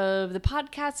off of the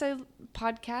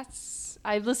podcasts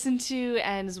I've listened to,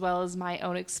 and as well as my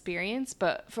own experience.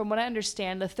 But from what I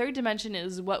understand, the third dimension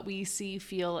is what we see,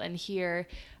 feel, and hear.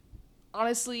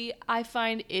 Honestly, I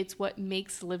find it's what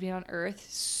makes living on Earth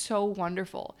so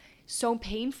wonderful, so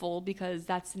painful, because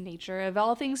that's the nature of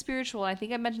all things spiritual. I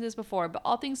think I mentioned this before, but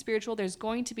all things spiritual, there's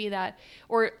going to be that,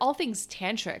 or all things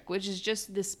tantric, which is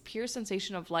just this pure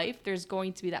sensation of life, there's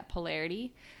going to be that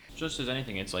polarity. Just as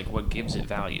anything, it's like what gives it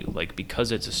value. Like,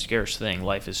 because it's a scarce thing,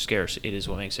 life is scarce, it is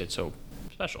what makes it so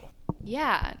special.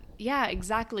 Yeah,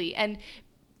 exactly. And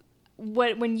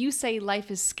when you say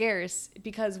life is scarce,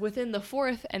 because within the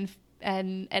fourth and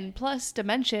plus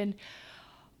dimension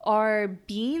are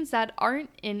beings that aren't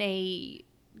in a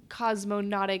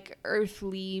cosmonautic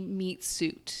earthly meat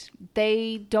suit.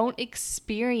 They don't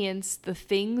experience the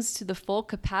things to the full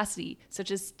capacity,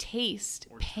 such as taste,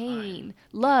 or pain, time.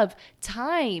 Love,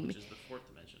 time. Which is the fourth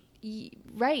dimension.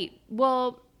 Right.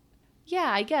 Well, yeah,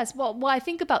 I guess. Well, I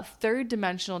think about third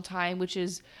dimensional time, which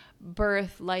is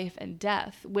birth, life, and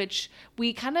death, which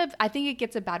I think it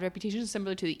gets a bad reputation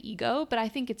similar to the ego, but I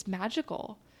think it's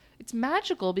magical. It's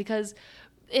magical because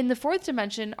in the fourth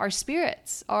dimension, our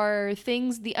spirits are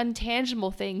things, the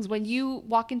intangible things. When you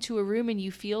walk into a room and you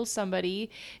feel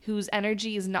somebody whose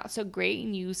energy is not so great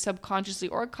and you subconsciously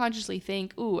or consciously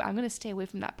think, ooh, I'm going to stay away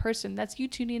from that person, that's you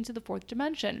tuning into the fourth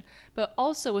dimension. But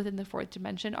also within the fourth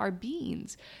dimension are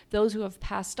beings, those who have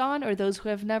passed on or those who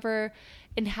have never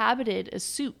inhabited a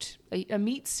suit, a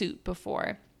meat suit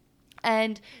before.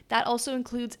 And that also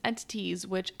includes entities,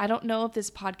 which I don't know if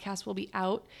this podcast will be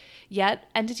out yet.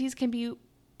 Entities can be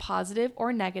positive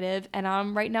or negative,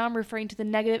 and right now I'm referring to the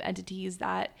negative entities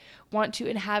that want to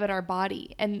inhabit our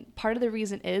body. And part of the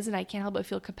reason is, and I can't help but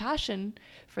feel compassion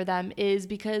for them, is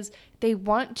because they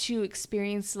want to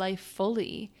experience life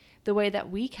fully the way that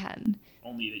we can.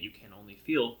 Only that you can only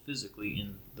feel physically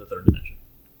in the third dimension.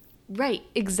 Right,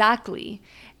 exactly.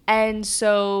 And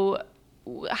so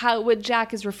what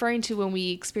Jack is referring to when we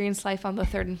experience life on the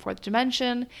third and fourth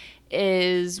dimension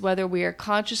is whether we are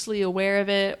consciously aware of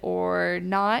it or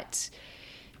not.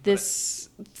 We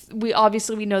know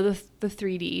the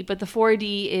 3D, but the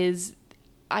 4D is,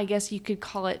 I guess you could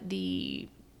call it the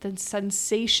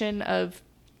sensation of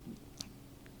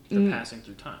the passing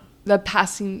through time. The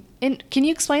passing in. Can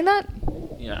you explain that?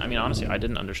 Yeah, I mean, honestly, I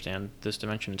didn't understand this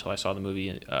dimension until I saw the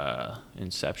movie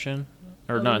Inception.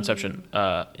 Or not Inception,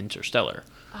 Interstellar.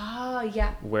 Oh,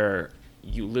 yeah. Where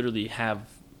you literally have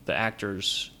the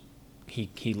actors,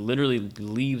 he literally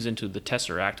leaves into the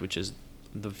Tesseract, which is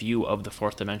the view of the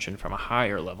fourth dimension from a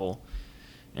higher level.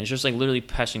 And it's just like literally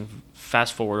passing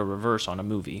fast forward or reverse on a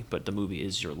movie, but the movie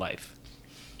is your life.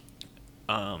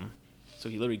 So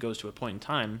he literally goes to a point in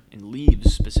time and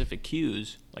leaves specific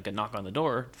cues, like a knock on the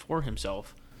door, for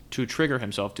himself to trigger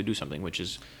himself to do something, which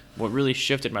is what really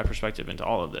shifted my perspective into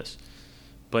all of this.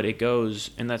 But it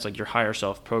goes, and that's like your higher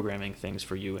self programming things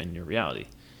for you in your reality.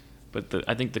 But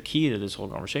I think the key to this whole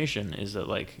conversation is that,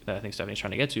 like, that I think Stephanie's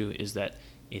trying to get to, is that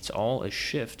it's all a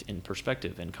shift in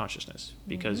perspective and consciousness,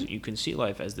 because you can see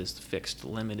life as this fixed,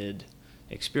 limited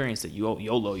experience that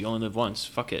YOLO, you only live once,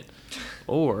 fuck it.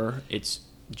 Or it's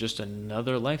just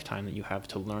another lifetime that you have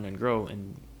to learn and grow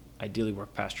and ideally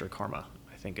work past your karma,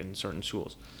 I think, in certain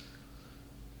schools.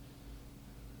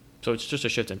 So it's just a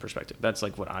shift in perspective. That's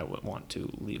like what I would want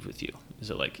to leave with you. Is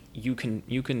that like you can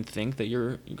think that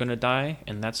you're gonna die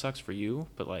and that sucks for you,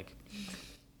 but like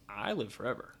I live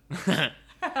forever. Fuck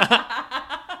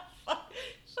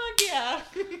yeah.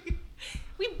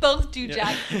 We both do,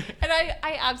 Jack. And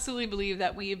I absolutely believe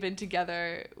that we have been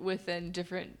together within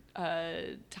different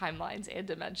timelines and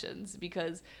dimensions,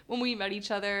 because when we met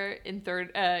each other in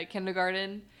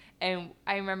kindergarten, and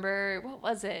I remember, what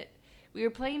was it? We were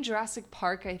playing Jurassic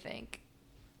Park, I think.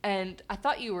 And I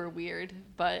thought you were weird,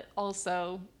 but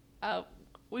also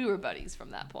we were buddies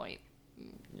from that point.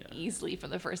 Yeah. Easily from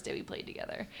the first day we played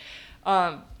together.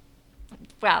 Wow,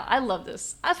 I love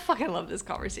this. I fucking love this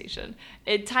conversation.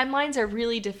 Timelines are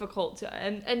really difficult to,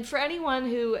 and for anyone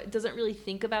who doesn't really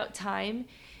think about time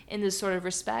in this sort of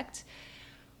respect,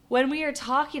 when we are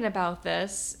talking about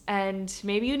this, and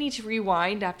maybe you need to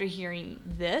rewind after hearing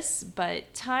this,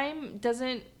 but time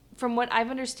doesn't, from what I've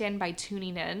understand by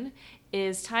tuning in,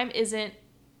 is time isn't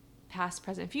past,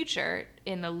 present, future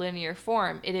in a linear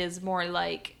form. It is more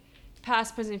like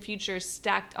past, present, future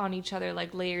stacked on each other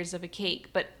like layers of a cake.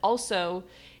 But also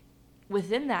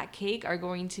within that cake are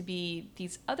going to be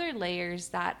these other layers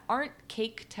that aren't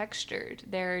cake textured.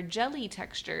 They're jelly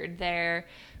textured. They're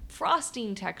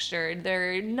frosting textured.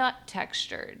 They're nut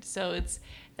textured. So it's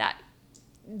that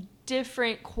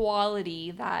different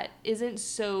quality that isn't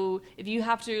so, if you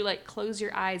have to like close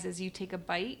your eyes as you take a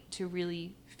bite to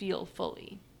really feel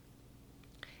fully.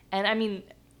 And I mean,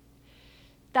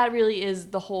 that really is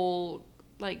the whole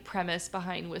like premise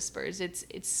behind Whispers. It's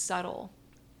subtle,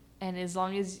 and as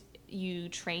long as you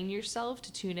train yourself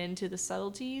to tune into the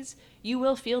subtleties, you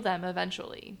will feel them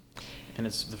eventually. And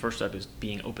it's the first step is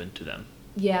being open to them.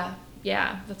 Yeah,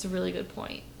 that's a really good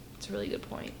point.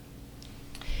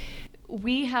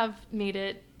 We have made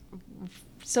it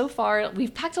so far.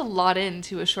 We've packed a lot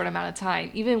into a short amount of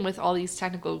time, even with all these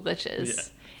technical glitches. Yeah,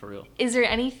 for real. Is there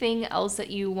anything else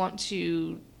that you want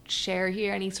to share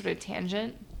here? Any sort of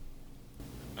tangent?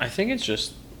 I think it's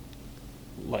just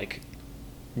like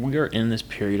we are in this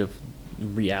period of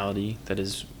reality that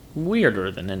is weirder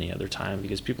than any other time,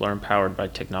 because people are empowered by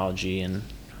technology and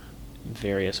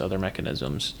various other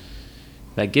mechanisms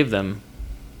that give them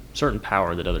certain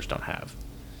power that others don't have.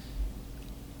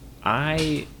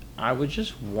 I would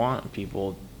just want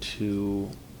people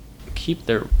to keep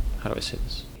their, how do I say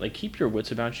this? Like, keep your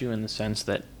wits about you, in the sense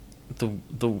that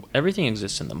the everything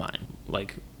exists in the mind.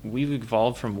 Like, we've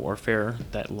evolved from warfare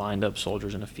that lined up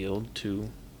soldiers in a field to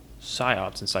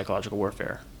psyops and psychological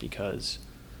warfare, because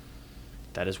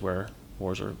that is where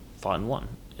wars are fought and won,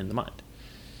 in the mind.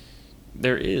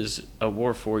 There is a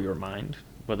war for your mind,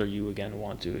 whether you again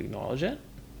want to acknowledge it.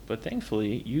 But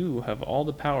thankfully, you have all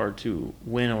the power to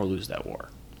win or lose that war.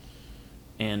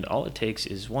 And all it takes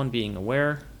is one, being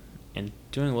aware and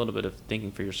doing a little bit of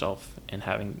thinking for yourself, and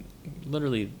having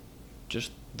literally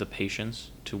just the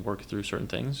patience to work through certain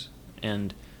things.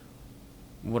 And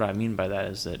what I mean by that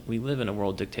is that we live in a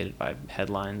world dictated by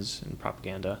headlines and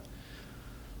propaganda.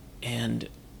 And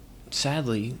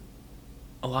sadly,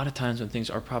 a lot of times when things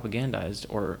are propagandized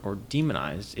or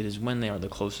demonized, it is when they are the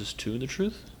closest to the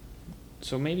truth.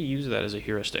 So maybe use that as a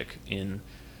heuristic in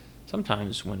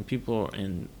sometimes when people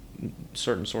in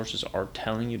certain sources are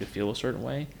telling you to feel a certain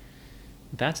way,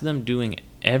 that's them doing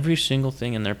every single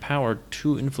thing in their power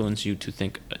to influence you to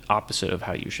think opposite of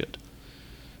how you should.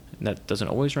 And that doesn't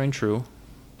always ring true,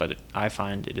 but I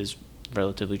find it is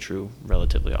relatively true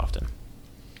relatively often.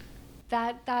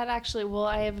 That actually, well,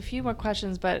 I have a few more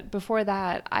questions, but before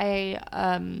that, I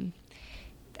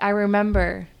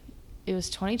remember it was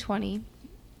 2020.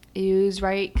 It was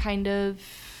right kind of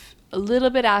a little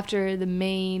bit after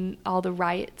all the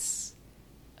riots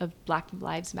of Black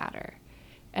Lives Matter.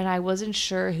 And I wasn't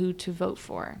sure who to vote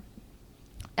for.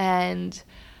 And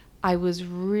I was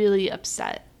really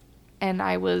upset. And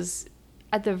I was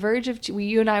at the verge of,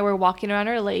 you and I were walking around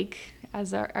our lake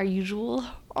as our usual.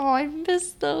 Oh, I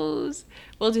miss those.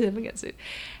 We'll do them again soon.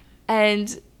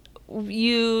 And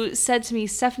you said to me,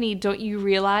 Stephanie, don't you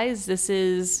realize this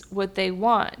is what they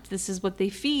want? This is what they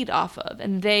feed off of.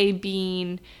 And they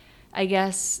being, I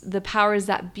guess, the powers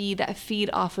that be that feed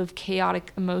off of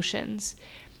chaotic emotions.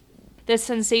 this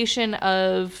sensation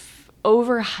of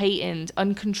over heightened,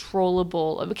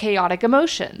 uncontrollable, chaotic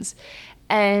emotions.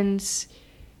 And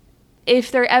if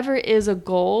there ever is a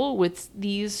goal with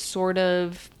these sort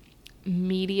of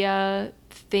media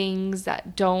things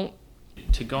that don't...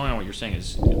 To go on what you're saying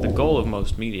is the goal of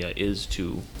most media is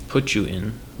to put you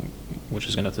in, which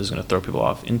is gonna throw people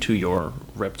off, into your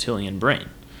reptilian brain.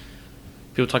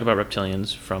 People talk about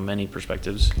reptilians from many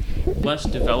perspectives. Less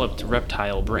developed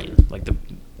reptile brain,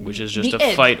 which is just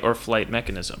a fight or flight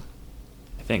mechanism,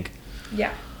 I think.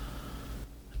 Yeah.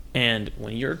 And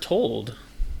when you're told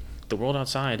the world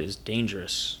outside is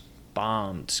dangerous,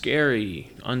 bombed,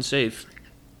 scary, unsafe,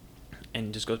 and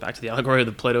it just goes back to the allegory of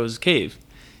the Plato's cave,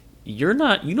 you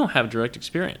don't have direct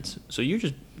experience. So you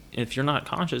just, if you're not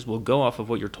conscious, will go off of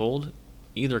what you're told,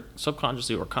 either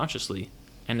subconsciously or consciously,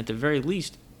 and at the very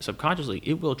least, subconsciously,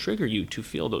 it will trigger you to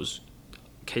feel those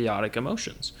chaotic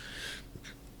emotions.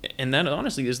 And that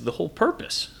honestly is the whole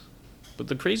purpose. But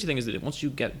the crazy thing is that once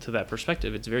you get to that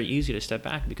perspective, it's very easy to step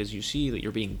back because you see that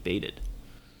you're being baited.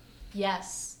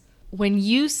 Yes. When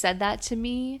you said that to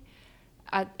me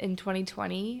in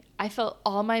 2020, I felt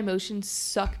all my emotions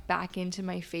suck back into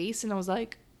my face, and I was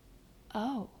like,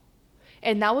 oh.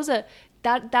 And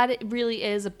that really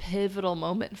is a pivotal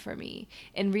moment for me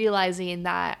in realizing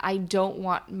that I don't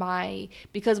want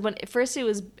because when at first it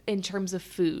was in terms of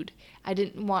food, I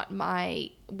didn't want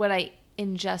what I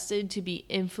ingested to be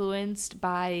influenced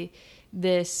by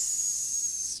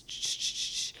this,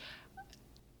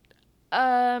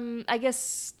 I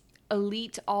guess,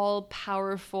 elite,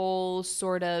 all-powerful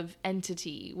sort of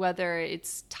entity, whether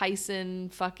it's Tyson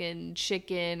fucking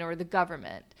chicken or the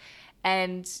government.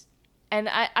 And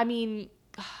I mean,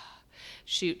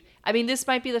 shoot. I mean, this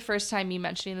might be the first time me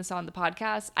mentioning this on the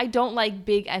podcast. I don't like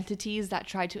big entities that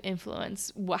try to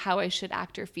influence how I should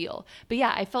act or feel. But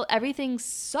yeah, I felt everything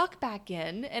suck back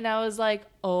in, and I was like,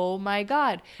 oh my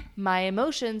God, my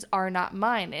emotions are not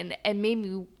mine. And made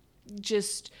me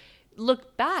just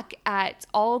look back at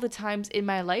all the times in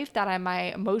my life that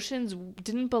my emotions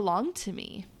didn't belong to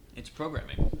me. It's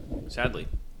programming, sadly.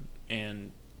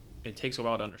 And it takes a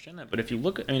while to understand that. But if you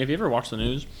if you ever watch the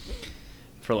news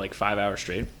for like 5 hours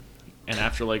straight, and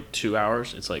after like 2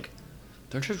 hours, it's like,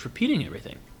 they're just repeating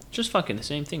everything. Just fucking the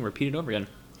same thing repeated over again.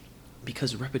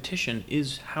 Because repetition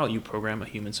is how you program a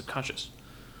human subconscious.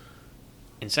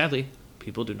 And sadly,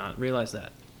 people do not realize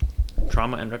that.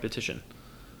 Trauma and repetition.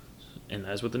 And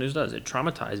that's what the news does. It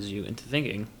traumatizes you into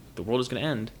thinking the world is going to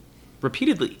end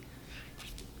repeatedly.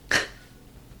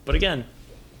 But again,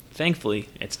 thankfully,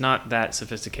 it's not that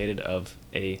sophisticated of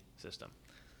a system.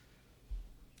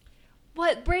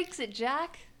 What breaks it,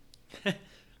 Jack?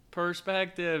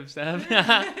 Perspective, Steph.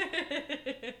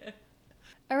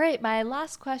 All right, my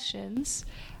last questions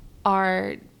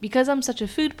are, because I'm such a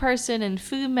food person and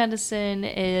food medicine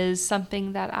is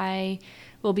something that I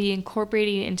will be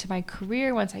incorporating into my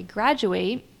career once I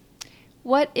graduate,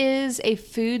 what is a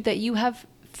food that you have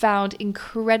found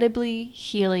incredibly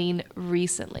healing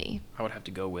recently? I would have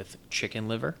to go with chicken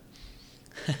liver.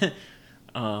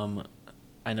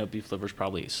 I know beef liver is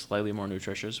probably slightly more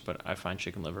nutritious, but I find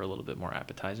chicken liver a little bit more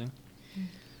appetizing.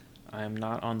 I'm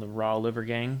not on the raw liver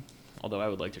gang, although I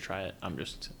would like to try it.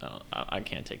 I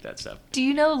can't take that step. Do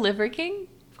you know Liver King?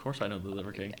 Of course I know the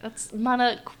Liver King.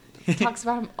 Mana talks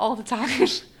about him all the time.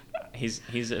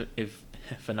 He's a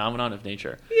phenomenon of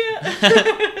nature.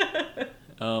 Yeah.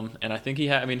 And I think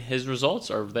his results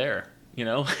are there, you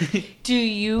know? Do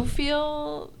you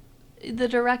feel the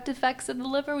direct effects of the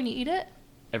liver when you eat it?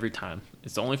 Every time.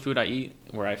 It's the only food I eat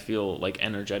where I feel like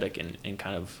energetic and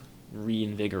kind of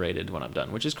reinvigorated when I'm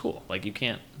done, which is cool. Like you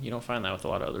don't find that with a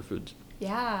lot of other foods.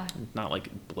 Yeah. Not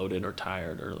like bloated or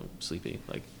tired or sleepy.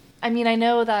 Like, I mean, I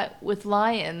know that with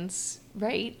lions,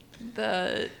 right?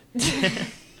 Well,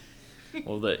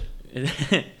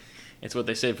 it's what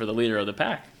they say for the leader of the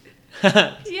pack.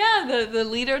 Yeah, the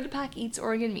leader of the pack eats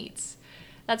organ meats.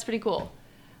 That's pretty cool.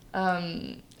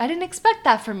 I didn't expect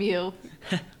that from you.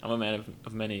 I'm a man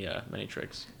of many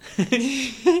tricks.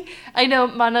 I know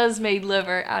Mana's made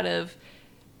liver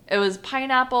it was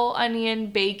pineapple, onion,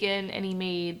 bacon, and he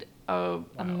made a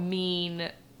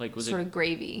mean sort of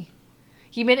gravy.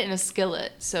 He made it in a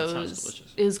skillet, so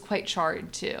it was quite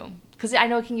charred too. Because I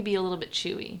know it can be a little bit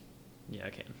chewy. Yeah, I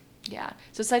can. Yeah,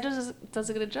 so Saito does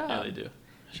a good job. Yeah, they do.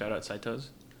 Shout out Saitos.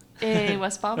 In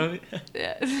West Palm.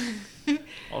 Yeah.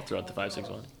 All throughout the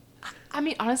 561. I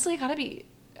mean, honestly, I gotta be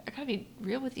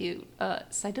real with you.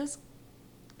 Saito's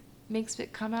makes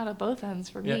it come out of both ends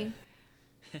for me.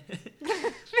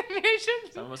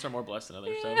 Some of us are more blessed than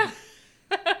others. Yeah.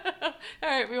 So. All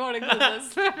right, we won't include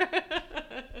this.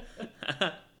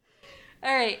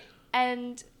 All right,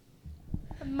 and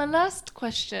My last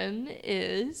question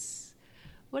is,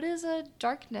 what is a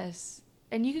darkness?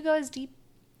 And you could go as deep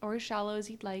or as shallow as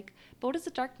you'd like, but what is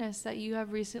the darkness that you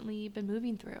have recently been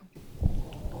moving through?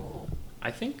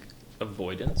 I think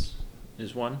avoidance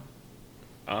is one.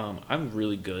 I'm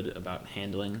really good about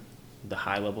handling the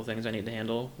high level things I need to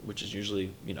handle, which is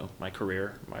usually, my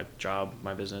career, my job,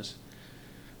 my business.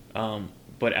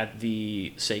 But at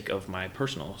the sake of my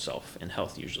personal self and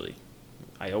health, usually,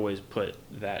 I always put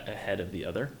that ahead of the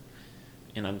other.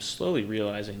 And I'm slowly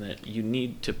realizing that you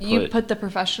need to put... You put the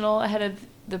professional ahead of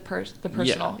the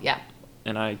personal, yeah.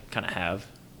 And I kind of have,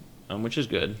 which is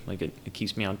good. Like, it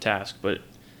keeps me on task, but...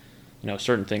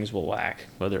 certain things will lack,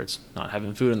 whether it's not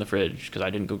having food in the fridge because I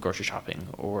didn't go grocery shopping,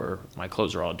 or my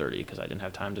clothes are all dirty because I didn't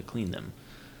have time to clean them.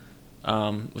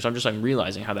 Which I'm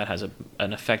realizing how that has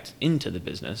an effect into the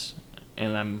business,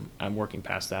 and I'm working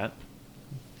past that.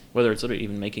 Whether it's literally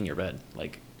even making your bed,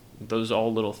 like those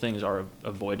all little things are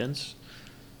avoidance,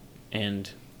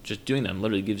 and just doing them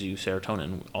literally gives you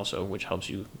serotonin also, which helps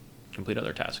you complete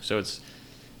other tasks. So it's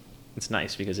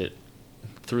nice because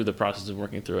through the process of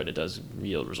working through it, it does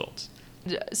yield results.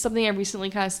 Something I recently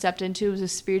kind of stepped into was the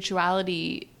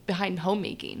spirituality behind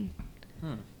homemaking.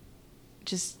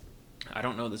 I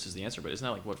don't know if this is the answer, but isn't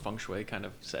that like what feng shui kind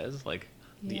of says? Like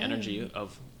the energy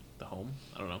of the home?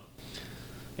 I don't know.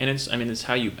 And it's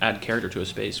how you add character to a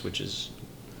space, which is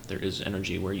there is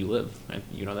energy where you live. And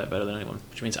you know that better than anyone,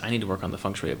 which means I need to work on the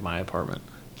feng shui of my apartment.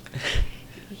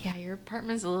 Yeah, your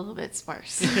apartment's a little bit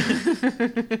sparse.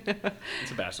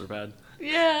 It's a bachelor pad.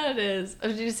 Yeah, it is.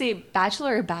 Did you say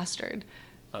bachelor or bastard?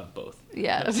 Both.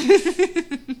 Yeah. I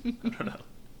don't know.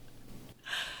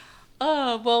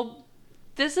 Oh, well,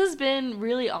 this has been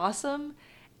really awesome.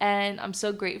 And I'm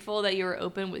so grateful that you were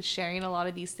open with sharing a lot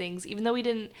of these things. Even though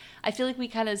I feel like we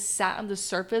kind of sat on the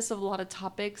surface of a lot of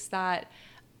topics that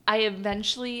I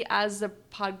eventually, as the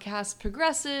podcast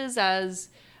progresses, as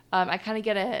I kind of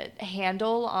get a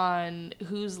handle on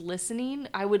who's listening,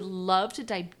 I would love to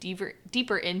dive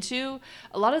deeper into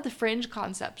a lot of the fringe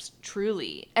concepts,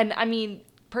 truly. And I mean,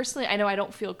 personally, I know I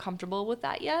don't feel comfortable with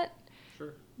that yet.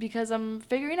 Sure. Because I'm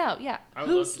figuring out,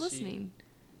 who's listening.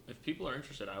 If people are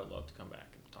interested, I would love to come back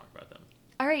and talk about them.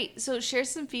 All right, so share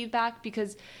some feedback,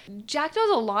 because Jack knows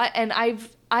a lot, and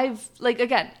I've like,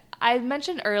 again, I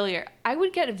mentioned earlier, I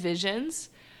would get visions.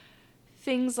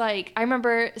 Things like, I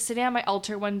remember sitting at my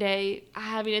altar one day,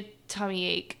 having a tummy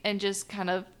ache, and just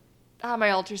kind of at my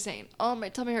altar saying, oh, my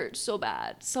tummy hurts so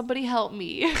bad. Somebody help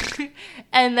me.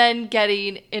 And then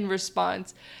getting in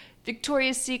response,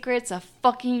 Victoria's Secret's a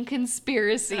fucking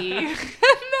conspiracy. And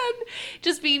then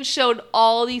just being shown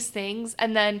all these things.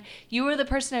 And then you were the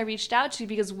person I reached out to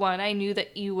because, one, I knew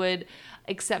that you would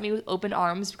accept me with open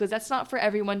arms, because that's not for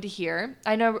everyone to hear.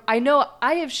 I know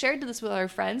I have shared this with our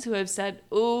friends who have said,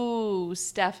 oh,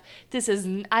 Steph,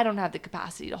 I don't have the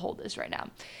capacity to hold this right now.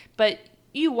 But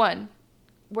you, one,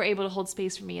 were able to hold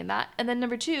space for me in that. And then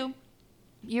number two,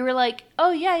 you were like, oh,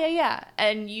 yeah.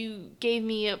 And you gave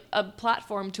me a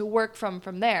platform to work from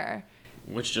there.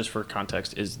 Which, just for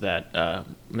context, is that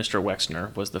Mr.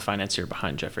 Wexner was the financier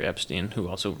behind Jeffrey Epstein, who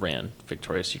also ran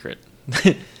Victoria's Secret.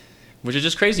 Which is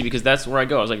just crazy, because that's where I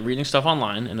go. I was like reading stuff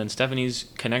online, and then Stephanie's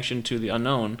connection to the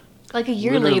unknown. Like a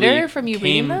year later from you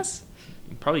reading this?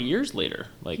 Probably years later.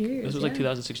 This was like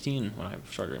 2016 when I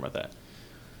started reading about that.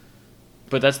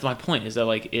 But that's my point, is that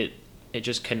like it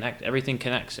just everything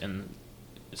connects, and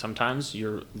sometimes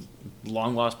your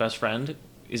long lost best friend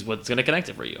is what's going to connect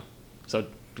it for you. So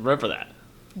remember that.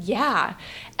 Yeah.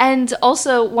 And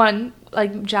also, one,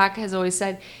 like Jack has always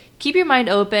said, keep your mind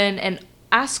open and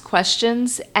ask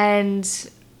questions, and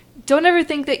don't ever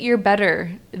think that you're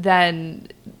better than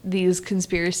these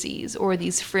conspiracies or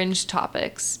these fringe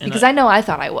topics, because I know I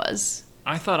thought I was.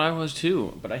 I thought I was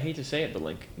too, but I hate to say it, but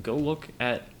like, go look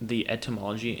at the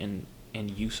etymology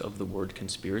and use of the word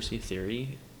conspiracy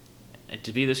theory. And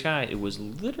to be this guy, it was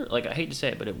literally, like, I hate to say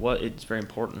it, but it's very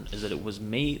important, is that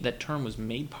that term was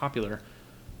made popular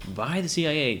by the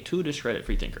CIA to discredit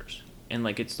free thinkers. And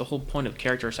like, it's the whole point of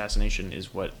character assassination is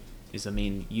the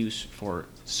main use for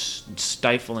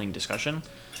stifling discussion.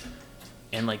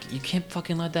 And like, you can't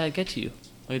fucking let that get to you.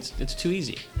 Like, it's too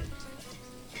easy.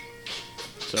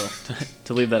 So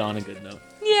to leave that on a good note.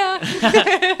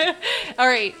 Yeah. All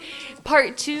right.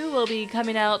 Part 2 will be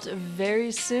coming out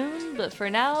very soon, but for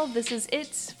now, this is it,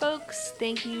 folks.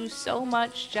 Thank you so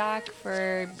much, Jack,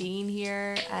 for being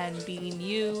here and being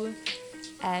you.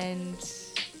 And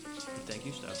thank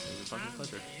you, Steph. It was a fucking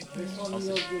pleasure. Next time you guys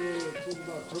will talk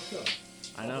about crypto.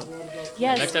 I know.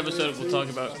 yes. Next episode, we'll talk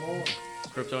about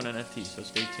crypto and NFTs, so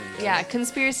stay tuned. Guys. Yeah,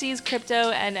 conspiracies,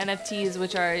 crypto, and NFTs,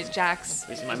 which are Jack's.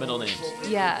 These are my middle names.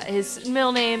 Yeah, his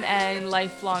middle name and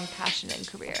lifelong passion and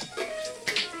career.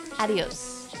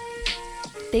 Adios.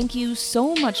 Thank you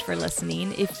so much for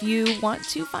listening. If you want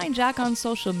to find Jack on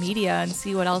social media and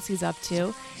see what else he's up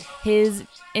to, his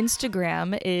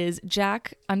Instagram is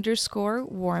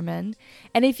Jack_Warman.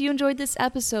 And if you enjoyed this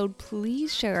episode,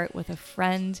 please share it with a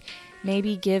friend.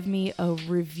 Maybe give me a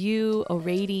review, a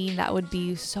rating. That would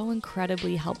be so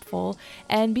incredibly helpful.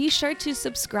 And be sure to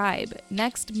subscribe.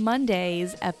 Next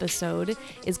Monday's episode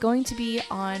is going to be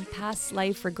on past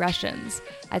life regressions.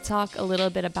 I talk a little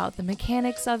bit about the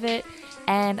mechanics of it,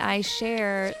 and I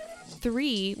share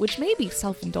 3, which may be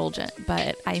self-indulgent,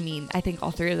 but I mean, I think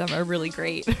all 3 of them are really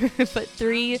great, but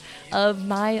 3 of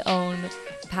my own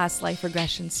past life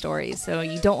regression stories. So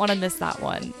you don't want to miss that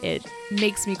one. It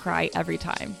makes me cry every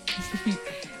time.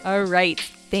 All right.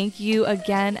 Thank you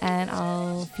again, and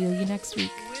I'll feel you next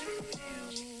week.